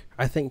work.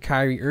 I think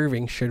Kyrie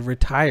Irving should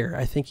retire.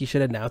 I think he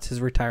should announce his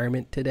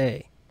retirement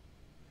today.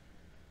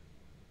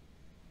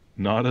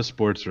 Not a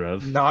sports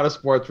rev. Not a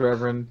sports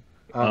reverend.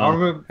 Oh. I'll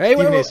remove Hey,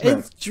 Stephen A. wait, Smith.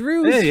 it's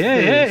Drew's Hey, hey,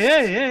 hey, first.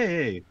 hey, hey,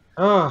 hey.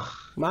 Ugh.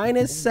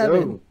 Minus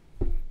 7.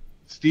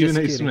 Stephen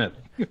A. Just kidding.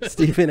 Smith.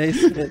 Stephen A.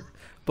 Smith.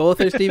 Both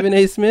are Stephen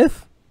A.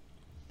 Smith?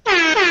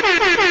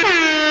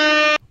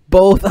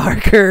 Both are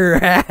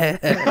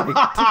correct.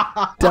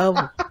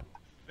 Double.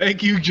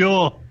 Thank you,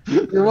 Joel.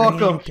 You're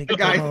welcome. Way to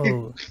guys.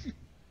 go.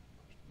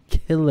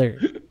 Killer.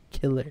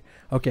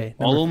 Okay.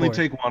 I'll number only 4.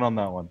 take one on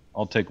that one.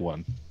 I'll take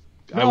one.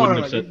 No, I wouldn't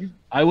no, have no, said. you-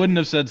 I wouldn't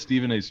have said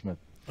Stephen A. Smith.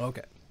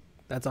 Okay.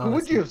 That's Who honesty.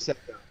 would you have said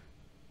that?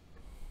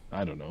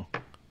 I don't know.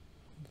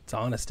 It's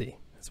honesty.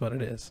 That's what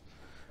it is.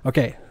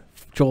 Okay.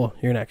 Joel,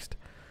 you're next.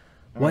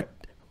 All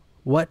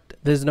What?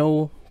 There's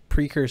no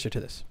precursor to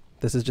this.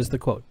 This is just the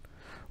quote.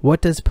 What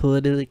does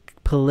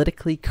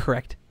politically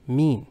correct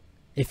mean?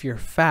 If you're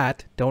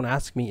fat, don't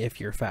ask me if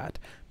you're fat,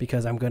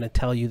 because I'm going to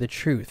tell you the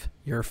truth.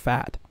 You're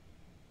fat.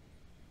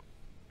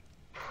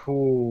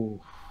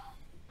 Ooh.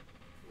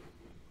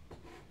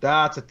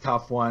 That's a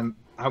tough one.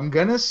 I'm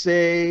gonna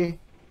say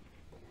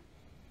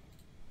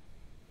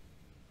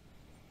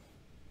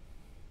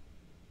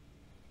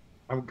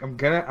I'm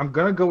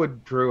gonna go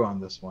with Drew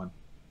on this one.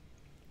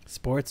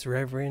 Sports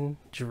Reverend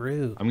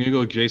Drew. I'm gonna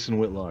go with Jason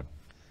Whitlock.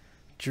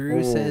 Drew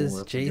Oh, says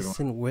that's a good one.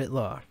 Jason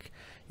Whitlock.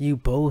 You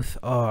both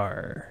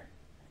are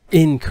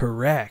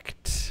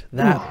incorrect.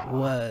 That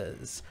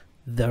was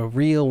the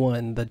real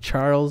one, the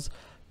Charles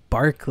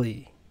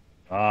Barkley.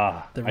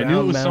 The I knew it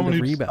round was mound someone of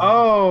who. rebound.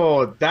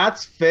 Oh,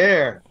 that's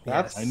fair.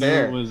 That's I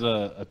fair. knew it was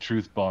a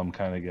truth bomb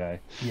kind of guy.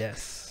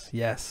 Yes.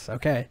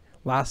 Okay.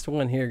 Last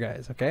one here,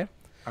 guys. Okay.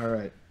 All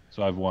right.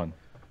 So I've won.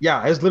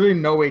 Yeah, there's literally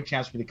no way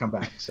chance for me to come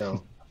back.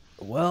 So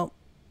Well,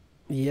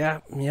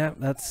 yeah.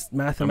 That's I'm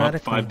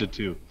mathematically. up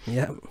 5-2.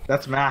 Yeah.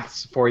 that's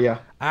maths for you.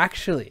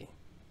 Actually,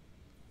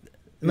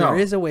 No. there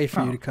is a way for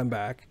How? you to come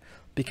back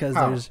because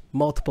How? there's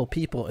multiple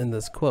people in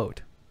this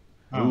quote.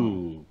 Oh,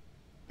 Ooh.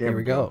 there Here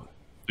we go.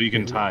 So you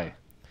can tie.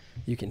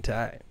 You can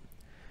tie.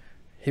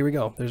 Here we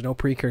go. There's no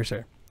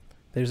precursor.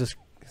 There's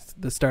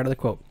the start of the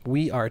quote.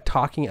 We are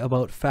talking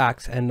about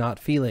facts and not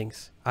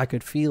feelings. I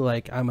could feel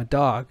like I'm a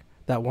dog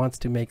that wants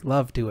to make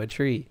love to a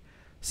tree.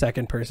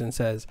 Second person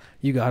says,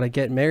 you gotta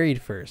get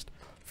married first.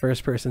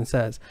 First person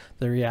says,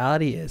 the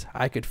reality is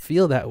I could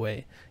feel that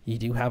way. You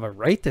do have a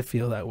right to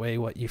feel that way,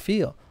 what you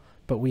feel.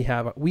 But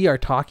we are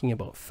talking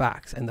about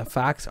facts, and the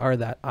facts are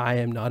that I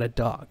am not a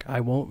dog. I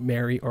won't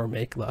marry or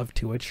make love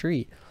to a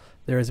tree.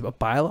 There is a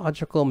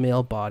biological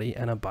male body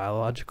and a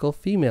biological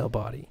female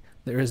body.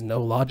 There is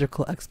no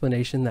logical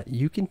explanation that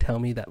you can tell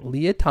me that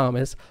Leah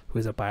Thomas, who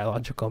is a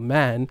biological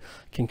man,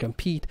 can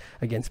compete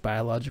against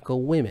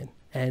biological women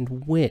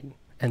and win.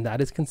 And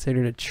that is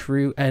considered a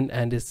true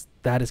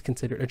that is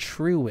considered a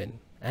true win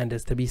and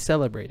is to be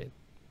celebrated.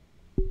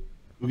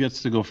 Who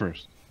gets to go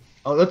first?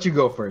 I'll let you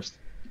go first.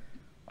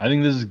 I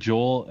think this is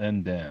Joel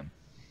and Dan.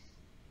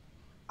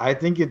 I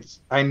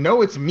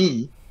know it's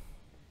me,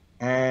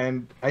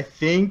 and I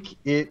think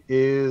it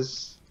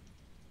is.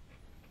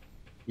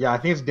 Yeah, I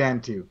think it's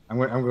Dan too. I'm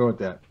going with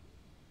that.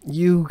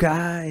 You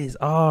guys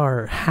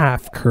are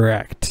half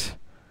correct.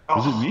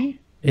 Was it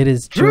me? It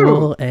is Drew.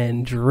 Joel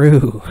and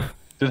Drew.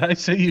 Did I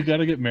say you got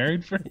to get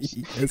married first?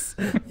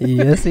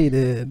 Yes, he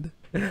did,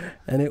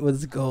 and it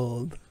was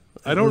gold.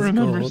 I don't was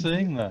remember gold.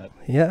 saying that.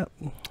 Yeah,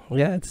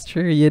 it's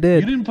true. You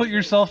did. You didn't put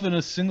yourself in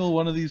a single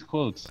one of these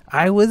quotes.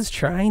 I was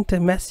trying to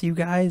mess you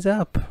guys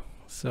up.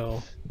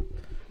 So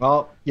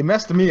Well, you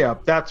messed me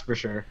up, that's for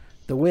sure.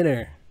 the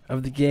winner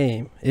of the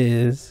game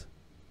is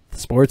the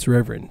Sports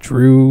Reverend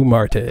Drew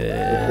Martin.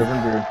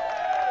 Reverend Drew.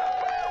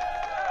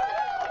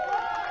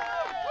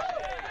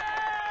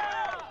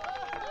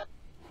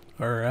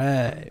 All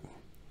right.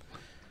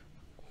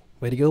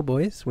 Way to go,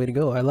 boys. Way to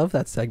go. I love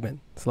that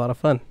segment. It's a lot of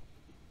fun.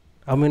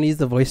 I'm going to use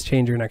the voice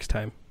changer next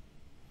time.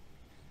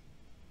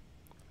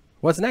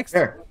 What's next?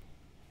 There.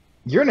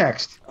 You're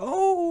next.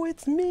 Oh,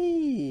 it's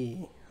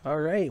me. All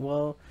right.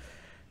 Well,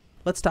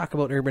 let's talk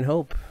about Urban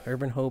Hope.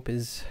 Urban Hope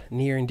is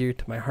near and dear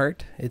to my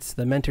heart. It's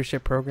the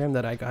mentorship program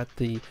that I got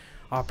the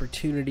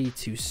opportunity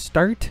to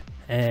start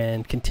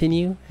and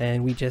continue.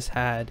 And we just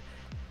had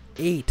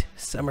 8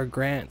 summer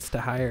grants to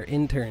hire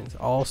interns,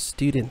 all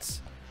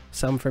students,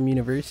 some from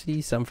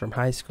university, some from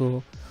high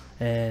school.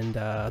 And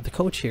the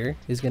coach here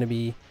is going to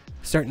be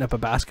starting up a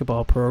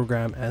basketball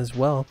program as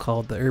well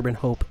called the Urban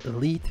Hope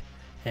Elite.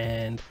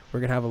 And we're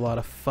going to have a lot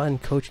of fun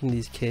coaching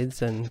these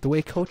kids. And the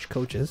way coach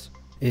coaches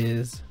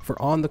is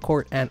for on the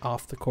court and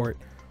off the court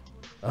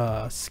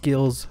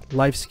skills,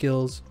 life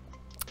skills,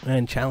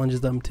 and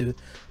challenges them to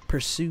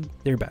pursue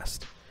their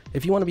best.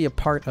 If you want to be a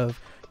part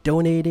of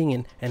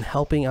donating and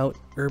helping out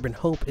Urban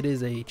Hope, it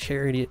is a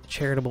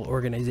charitable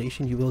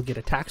organization. You will get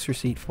a tax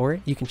receipt for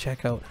it. You can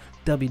check out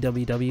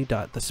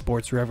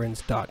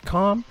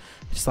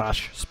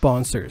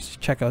www.thesportsreverends.com/sponsors.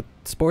 Check out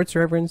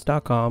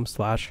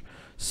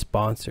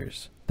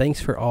sportsreverends.com/sponsors.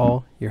 Thanks for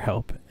all your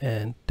help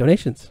and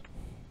donations.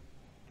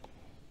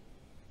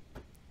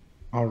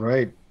 All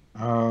right.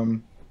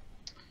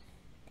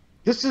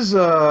 This is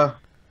a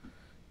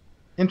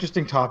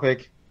interesting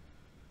topic.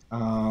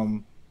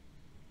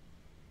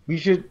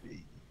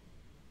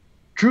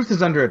 Truth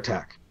is under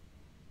attack,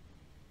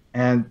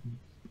 and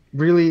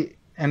really,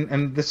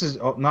 and this is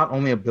not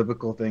only a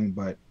biblical thing,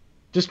 but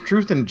just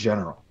truth in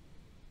general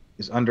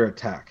is under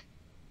attack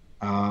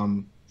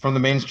from the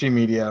mainstream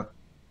media.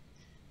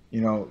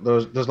 You know,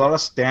 there's a lot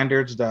of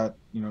standards that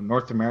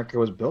North America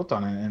was built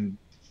on, and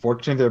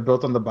fortunately, they're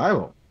built on the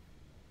Bible.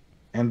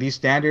 And these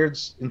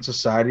standards in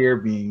society are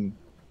being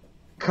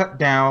cut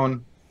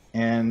down,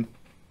 and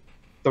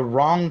the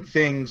wrong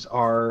things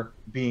are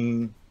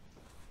being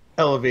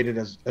elevated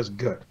as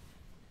good.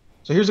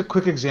 So here's a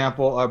quick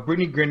example.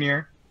 Brittney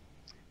Griner,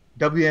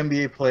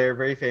 WNBA player,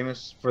 very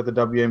famous for the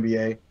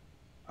WNBA,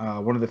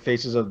 one of the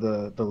faces of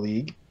the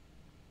league,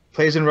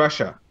 plays in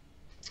Russia.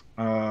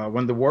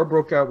 When the war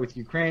broke out with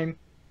Ukraine,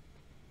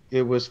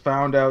 it was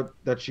found out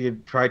that she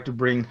had tried to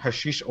bring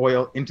hashish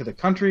oil into the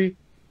country,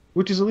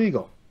 which is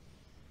illegal.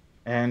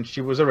 And she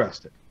was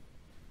arrested.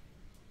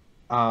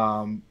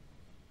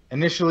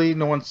 Initially,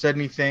 no one said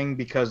anything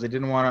because they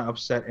didn't want to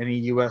upset any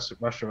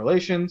U.S.-Russia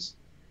relations.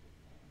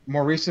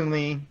 More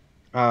recently,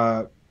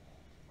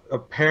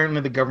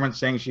 apparently the government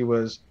saying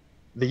the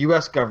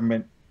U.S.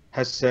 government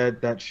has said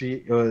that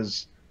she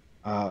was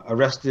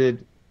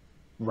arrested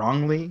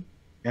wrongly.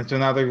 And so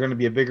now there's going to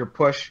be a bigger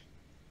push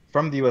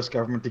from the U.S.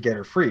 government to get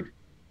her freed.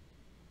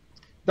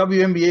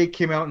 WNBA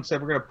came out and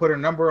said, we're going to put her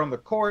number on the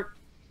court.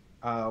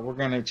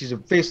 She's a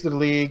face of the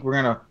league. We're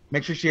gonna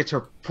make sure she gets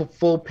her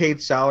full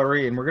paid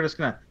salary, and we're just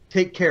gonna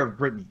take care of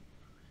Brittney.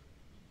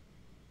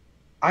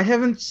 I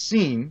haven't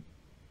seen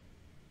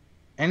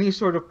any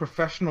sort of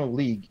professional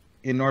league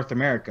in North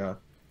America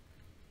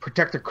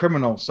protect a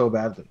criminal so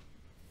badly.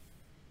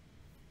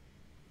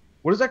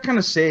 What does that kind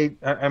of say?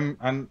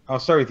 I'll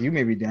start with you,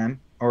 maybe Dan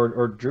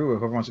or Drew,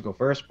 whoever wants to go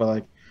first. But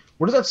like,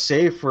 what does that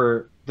say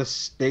for the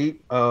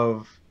state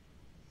of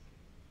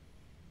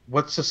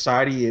what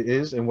society it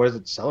is and what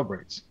it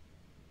celebrates?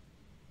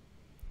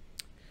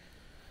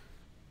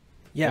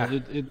 Yeah,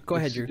 go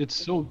ahead, Drew.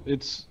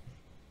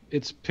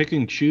 It's pick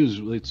and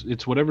choose.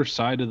 It's whatever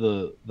side of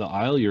the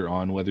aisle you're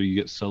on, whether you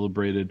get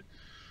celebrated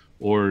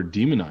or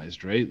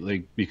demonized, right?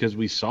 Like, because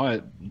we saw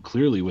it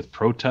clearly with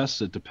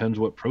protests. It depends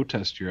what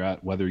protest you're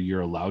at, whether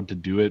you're allowed to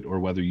do it or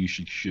whether you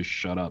should just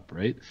shut up,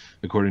 right?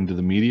 According to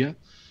the media.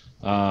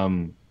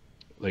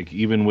 Like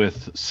even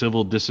with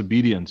civil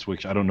disobedience,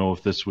 which I don't know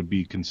if this would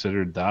be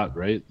considered that,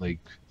 right? Like,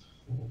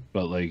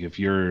 but like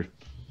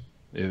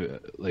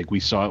like we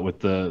saw it with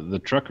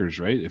the truckers,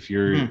 right? If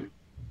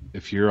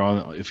you're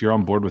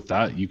on board with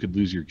that, you could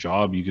lose your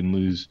job. You can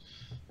lose,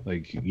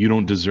 like, you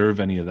don't deserve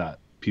any of that,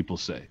 people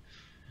say.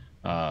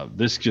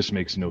 This just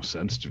makes no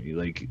sense to me.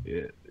 Like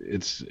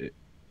it's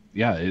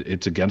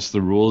against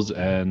the rules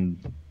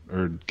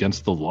or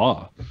against the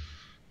law,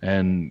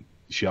 and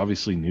she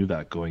obviously knew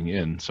that going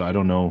in. So I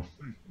don't know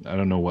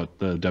what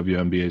the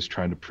WNBA is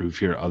trying to prove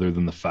here, other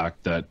than the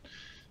fact that,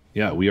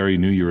 yeah, we already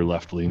knew you were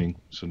left leaning,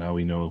 so now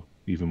we know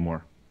even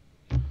more.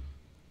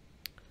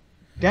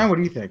 Dan, what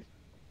do you think?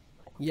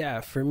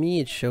 Yeah, for me,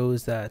 it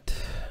shows that,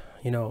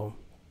 the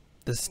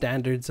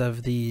standards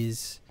of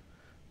these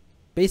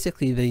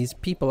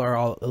people are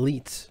all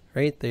elites,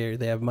 right?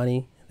 They have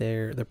money,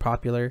 they're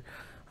popular.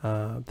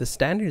 The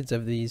standards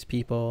of these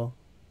people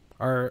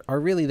are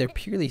really, they're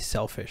purely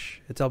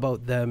selfish. It's all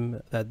about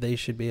them, that they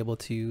should be able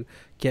to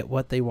get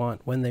what they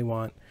want when they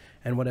want,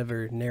 and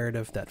whatever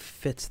narrative that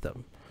fits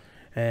them.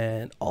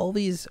 And all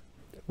these,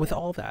 with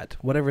all that,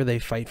 whatever they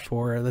fight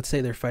for, let's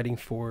say they're fighting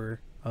for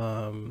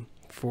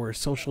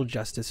social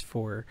justice,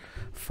 for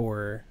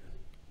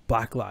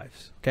Black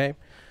lives, okay?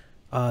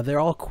 They're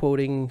all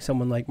quoting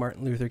someone like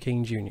Martin Luther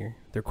King Jr.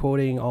 They're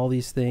quoting all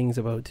these things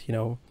about,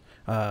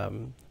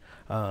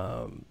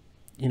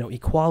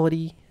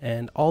 equality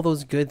and all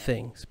those good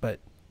things, but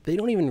they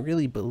don't even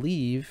really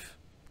believe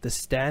the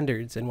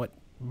standards and what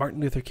Martin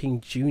Luther King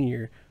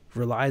Jr.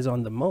 relies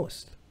on the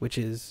most, which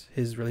is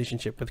his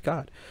relationship with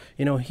God.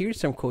 Here's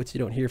some quotes you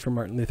don't hear from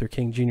Martin Luther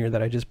King Jr.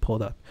 that I just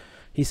pulled up.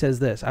 He says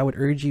this: "I would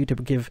urge you to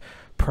give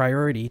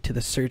priority to the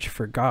search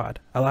for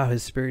God. Allow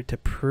his spirit to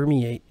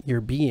permeate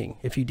your being.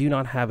 If you do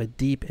not have a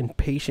deep and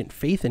patient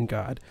faith in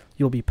God,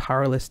 you'll be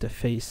powerless to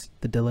face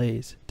the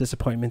delays,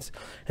 disappointments,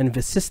 and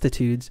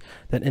vicissitudes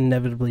that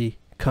inevitably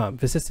come."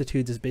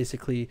 Vicissitudes is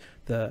basically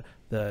the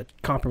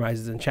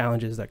compromises and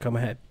challenges that come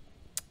ahead.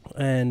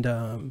 And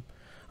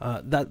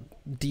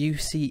do you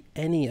see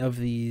any of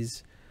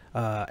these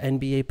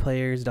NBA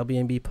players,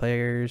 WNBA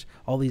players,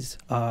 all these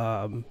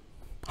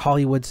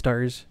Hollywood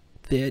stars,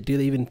 do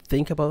they even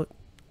think about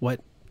what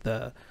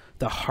the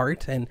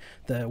heart and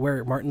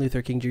where Martin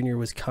Luther King Jr.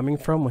 was coming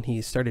from when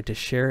he started to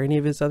share any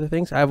of his other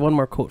things? I have one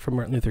more quote from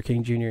Martin Luther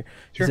King Jr. Sure.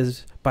 He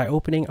says, "By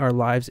opening our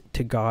lives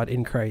to God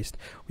in Christ,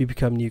 we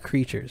become new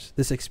creatures.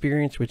 This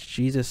experience which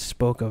Jesus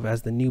spoke of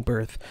as the new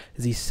birth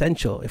is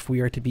essential if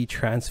we are to be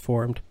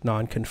transformed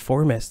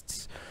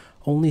nonconformists.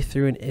 Only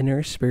through an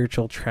inner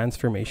spiritual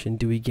transformation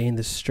do we gain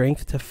the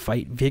strength to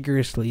fight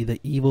vigorously the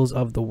evils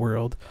of the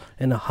world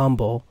in a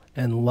humble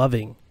and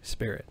loving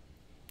spirit."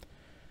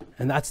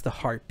 And that's the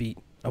heartbeat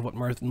of what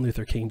Martin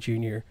Luther King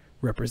Jr.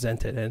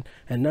 represented.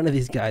 And none of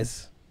these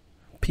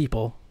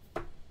people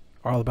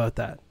are all about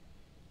that.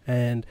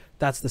 And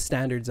that's the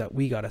standards that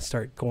we got to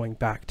start going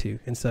back to,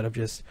 instead of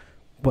just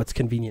what's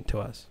convenient to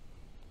us.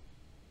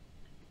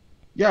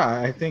 Yeah,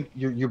 I think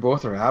you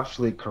both are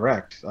absolutely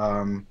correct.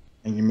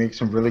 And you make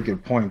some really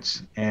good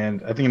points.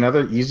 And I think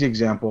another easy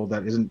example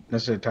that isn't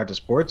necessarily tied to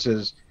sports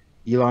is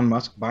Elon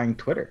Musk buying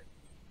Twitter.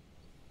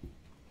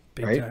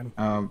 Big right?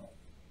 time.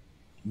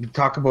 You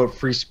talk about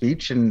free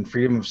speech and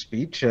freedom of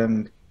speech,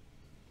 and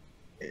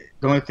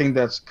the only thing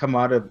that's come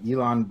out of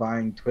Elon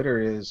buying Twitter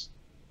is,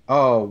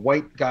 oh,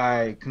 white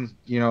guy,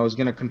 is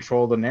going to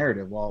control the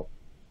narrative. Well,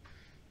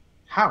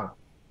 how?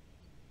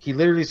 He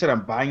literally said,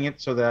 "I'm buying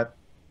it so that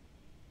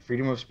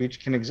freedom of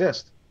speech can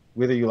exist,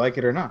 whether you like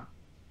it or not."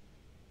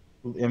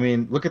 I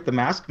mean, look at the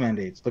mask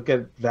mandates. Look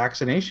at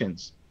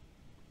vaccinations.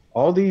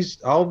 All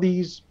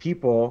these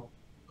people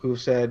who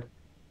said,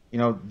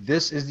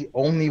 this is the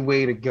only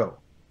way to go.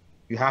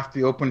 You have to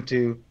be open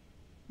to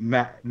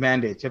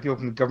mandates. You have to be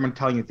open to government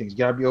telling you things. You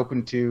got to be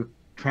open to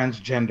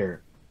transgender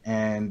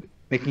and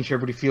making sure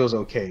everybody feels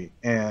okay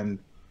and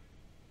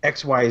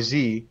X, Y,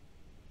 Z.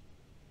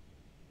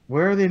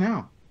 Where are they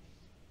now?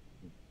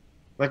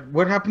 Like,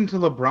 what happened to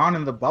LeBron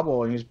in the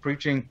bubble? And he was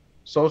preaching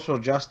social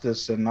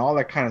justice and all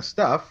that kind of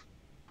stuff.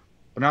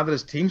 But now that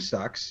his team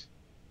sucks,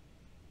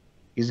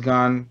 he's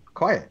gone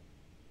quiet.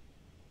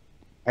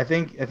 I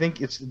think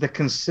it's the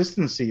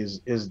consistency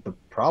is the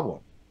problem.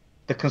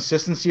 The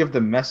consistency of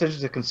the message,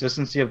 the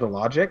consistency of the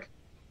logic,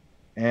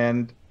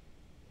 and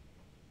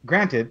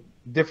granted,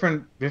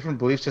 different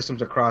belief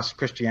systems across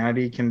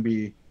Christianity can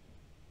be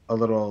a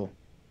little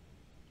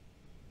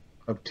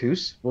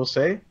obtuse, we'll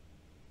say.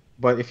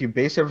 But if you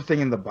base everything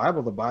in the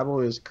Bible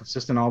is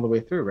consistent all the way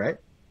through, right?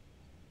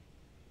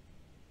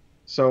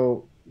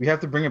 So we have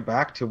to bring it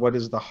back to what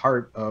is the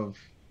heart of,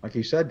 like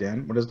you said,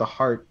 Dan, what is the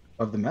heart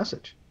of the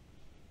message?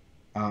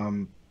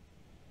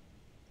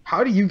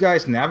 How do you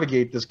guys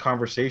navigate this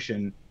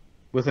conversation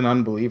with an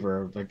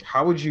unbeliever? Like,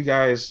 how would you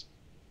guys,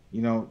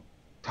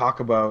 talk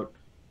about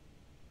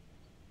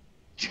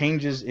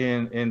changes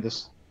in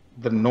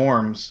the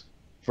norms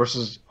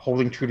versus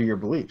holding true to your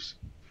beliefs?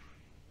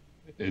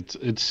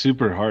 It's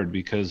super hard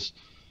because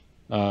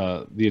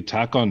the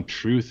attack on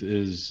truth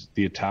is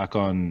the attack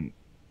on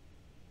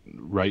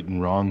right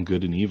and wrong,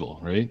 good and evil,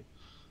 right?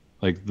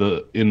 Like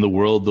in the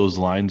world, those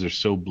lines are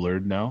so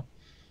blurred now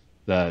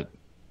that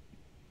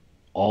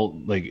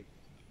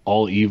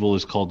all evil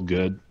is called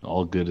good,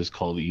 all good is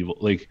called evil.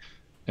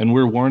 And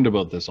we're warned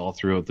about this all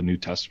throughout the New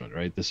Testament,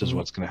 right? This is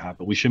what's going to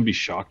happen. We shouldn't be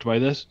shocked by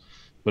this,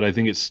 but I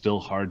think it's still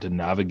hard to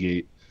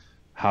navigate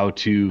how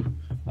to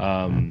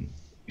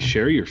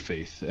share your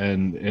faith,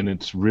 and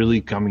it's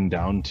really coming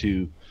down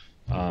to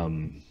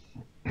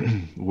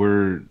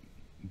we're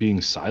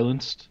being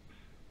silenced,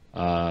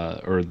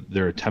 or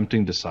they're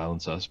attempting to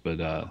silence us,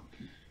 but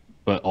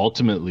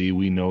ultimately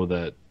we know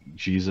that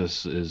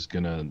Jesus is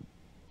gonna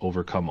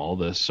overcome all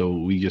this, so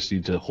we just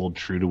need to hold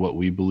true to what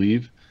we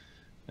believe,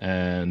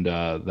 and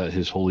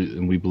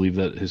we believe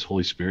that his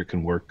Holy Spirit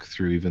can work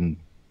through even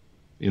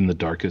in the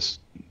darkest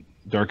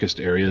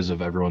areas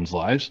of everyone's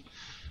lives.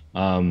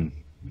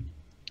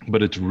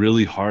 But it's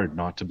really hard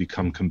not to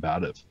become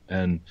combative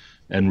and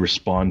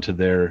respond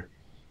to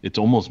it's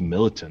almost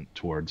militant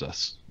towards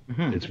us.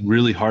 Mm-hmm. It's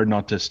really hard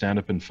not to stand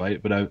up and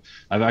fight. But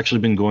I've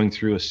actually been going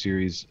through a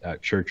series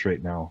at church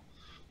right now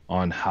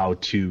on how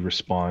to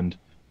respond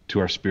to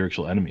our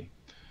spiritual enemy,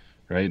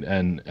 right?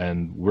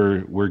 And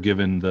we're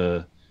given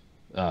the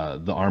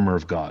armor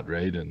of God,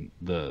 right? And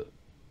the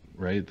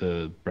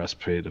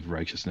breastplate of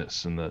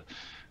righteousness, and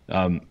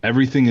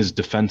everything is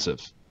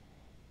defensive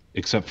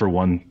except for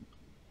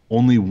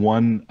only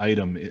one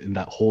item in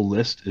that whole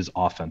list is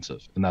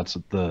offensive, and that's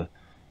the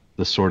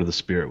sword of the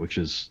Spirit, which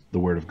is the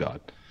Word of God.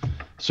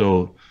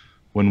 So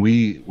when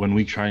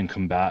we try and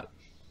combat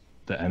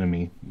the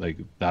enemy,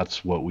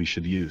 that's what we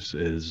should use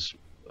is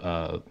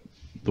the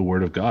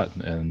Word of God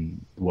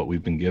and what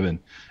we've been given.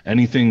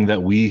 Anything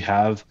that we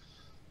have,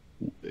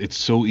 it's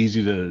so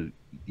easy to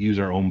use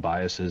our own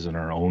biases and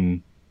our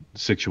own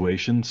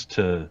situations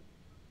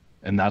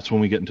and that's when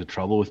we get into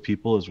trouble with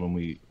people, is when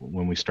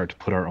we start to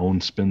put our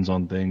own spins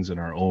on things and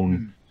our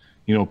own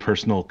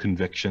personal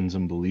convictions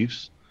and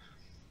beliefs.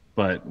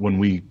 But when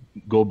we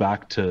go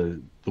back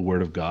to the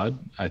Word of God,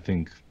 I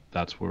think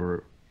that's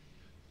where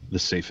the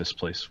safest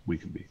place we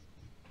can be.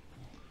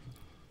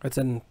 That's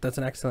an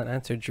excellent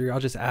answer, Drew. I'll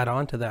just add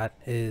on to that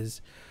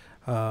is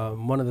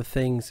one of the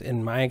things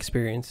in my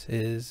experience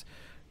is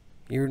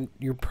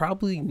you're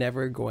probably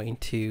never going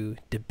to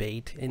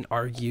debate and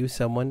argue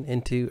someone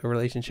into a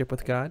relationship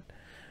with God.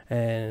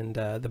 And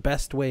the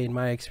best way in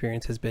my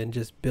experience has been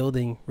just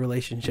building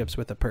relationships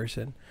with a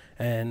person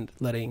and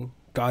letting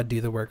God do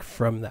the work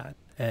from that.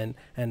 And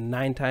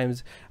 9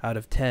 times out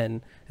of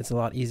 10, it's a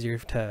lot easier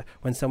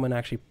when someone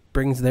actually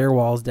brings their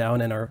walls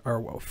down and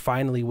are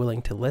finally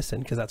willing to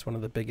listen, because that's one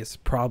of the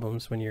biggest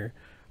problems when you're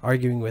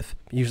arguing with,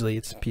 usually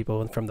it's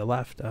people from the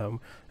left. They're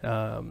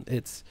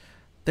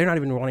not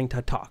even wanting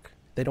to talk.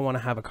 They don't want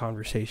to have a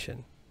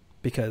conversation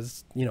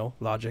because,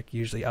 logic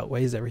usually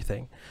outweighs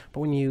everything. But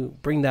when you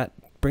bring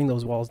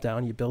those walls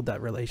down, you build that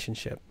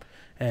relationship,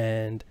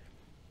 and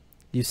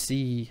they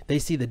see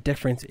the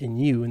difference in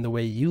you and the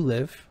way you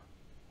live,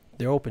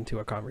 they're open to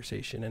a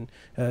conversation. And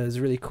it was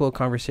a really cool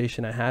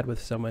conversation I had with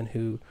someone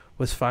who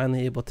was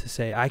finally able to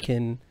say, I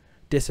can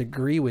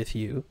disagree with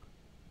you,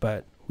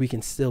 but we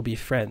can still be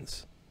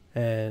friends.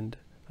 And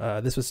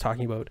this was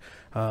talking about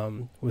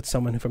with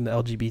someone from the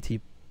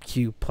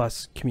LGBTQ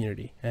plus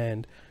community,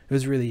 and it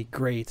was really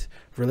great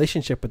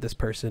relationship with this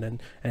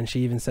person, and she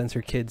even sends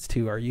her kids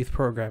to our youth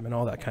program and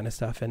all that kind of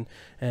stuff, and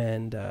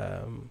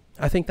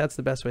I think that's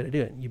the best way to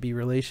do it. You be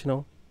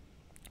relational,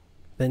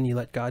 then you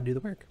let God do the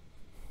work.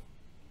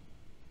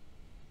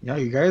 Yeah,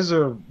 you guys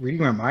are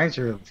reading my mind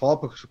here.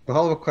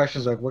 Follow-up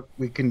questions like what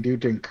we can do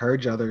to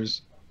encourage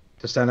others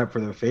to stand up for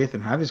their faith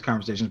and have these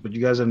conversations, but you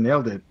guys have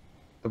nailed it.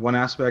 The one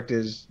aspect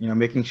is,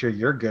 making sure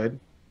you're good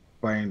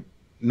by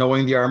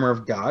knowing the armor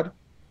of God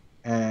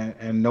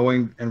and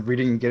knowing and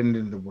reading and getting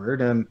into the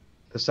Word. And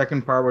the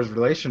second part was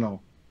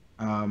relational,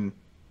 and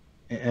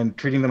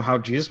treating them how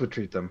Jesus would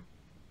treat them,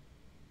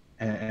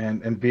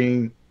 and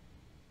being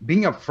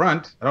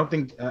upfront.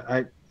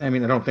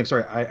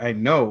 I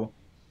know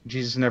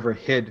Jesus never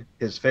hid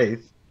his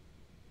faith,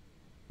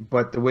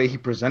 but the way he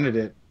presented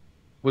it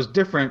was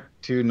different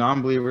to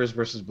non-believers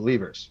versus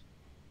believers,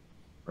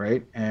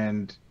 right?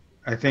 And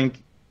I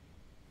think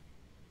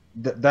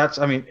that's,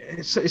 I mean,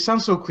 it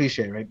sounds so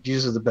cliche, right?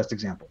 Jesus is the best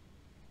example.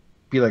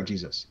 Be like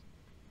Jesus.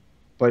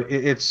 But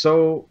it's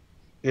so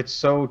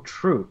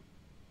true.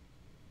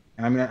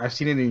 And I mean, I've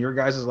seen it in your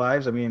guys'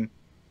 lives. I mean,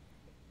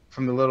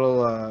 from the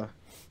little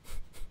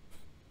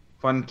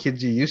fun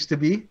kids you used to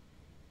be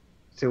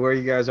to where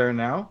you guys are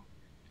now,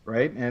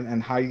 right?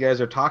 And how you guys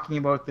are talking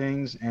about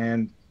things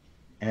and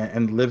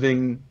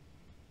living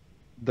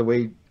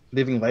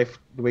life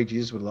the way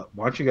Jesus would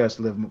want you guys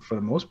to live for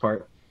the most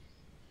part.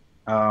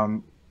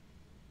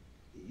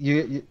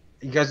 You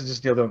guys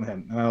just nailed it on the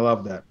head, and I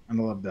love that.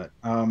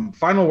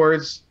 Final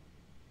words,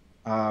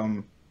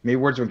 maybe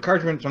words of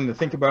encouragement, something to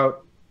think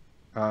about.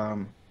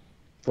 Floor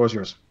is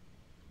yours.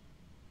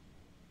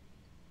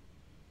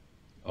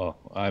 Oh,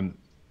 I'm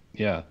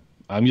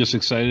just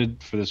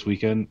excited for this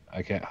weekend.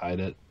 I can't hide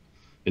it.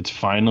 It's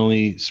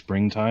finally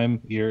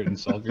springtime here in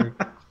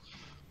Selkirk.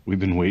 We've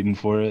been waiting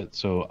for it,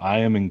 so I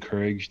am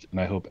encouraged,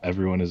 and I hope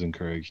everyone is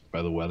encouraged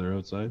by the weather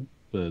outside.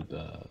 But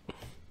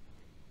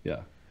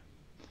yeah,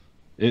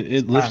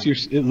 it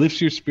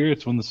lifts your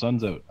spirits when the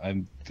sun's out.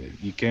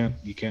 You can't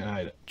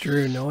hide it.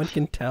 Drew, no one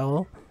can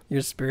tell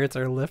your spirits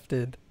are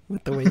lifted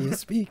with the way you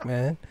speak,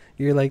 man.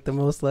 You're like the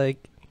most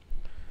like,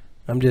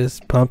 I'm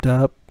just pumped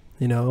up,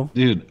 you know.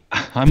 Dude,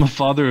 I'm a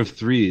father of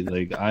 3.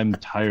 Like, I'm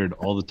tired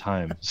all the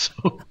time,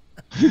 so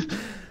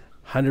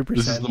 100%.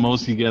 This is the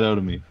most you get out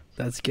of me.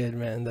 That's good,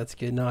 man. That's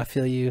good. No, I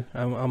feel you.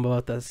 I'm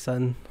about the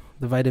sun.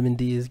 The vitamin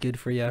D is good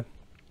for you.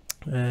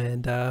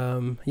 And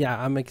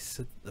yeah,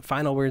 the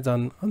final words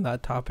on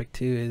that topic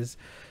too is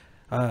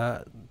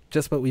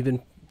just what we've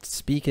been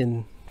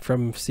speaking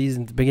from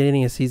the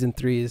beginning of season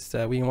 3 is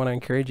we want to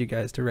encourage you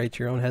guys to write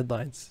your own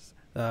headlines.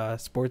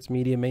 Sports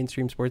media,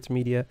 mainstream sports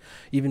media,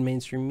 even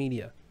mainstream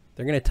media.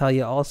 They're going to tell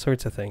you all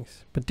sorts of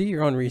things, but do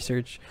your own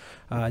research,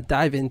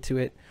 dive into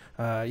it.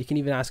 You can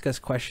even ask us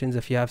questions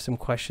if you have some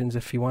questions,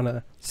 if you want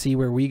to see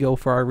where we go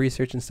for our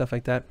research and stuff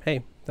like that.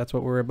 Hey, that's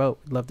what we're about.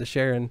 We'd love to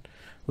share and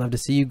love to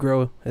see you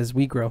grow as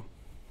we grow.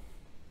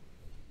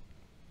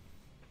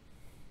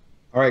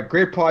 All right,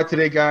 great pod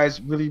today,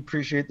 guys. Really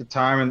appreciate the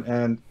time,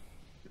 and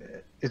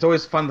it's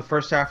always fun the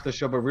first half of the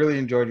show, but really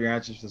enjoyed your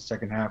answers for the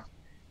second half.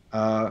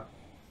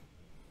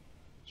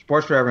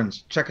 Sports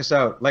Reverends, check us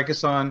out. Like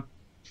us on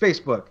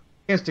Facebook,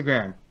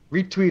 Instagram,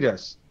 retweet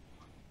us,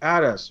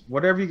 add us,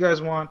 whatever you guys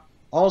want.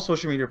 All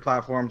social media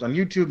platforms. On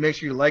YouTube, make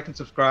sure you like and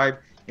subscribe.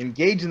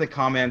 Engage in the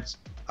comments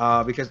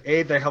because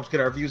A, that helps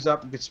get our views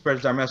up and it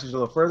spreads our message a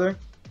little further.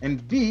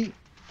 And B,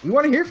 we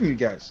want to hear from you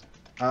guys.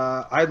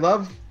 I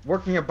love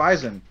working at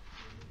Bison,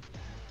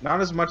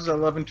 not as much as I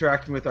love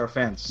interacting with our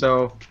fans.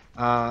 So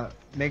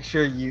make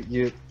sure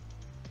you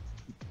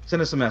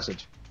send us a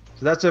message.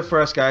 So that's it for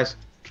us, guys.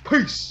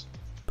 Peace.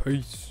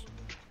 Peace.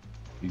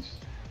 Peace.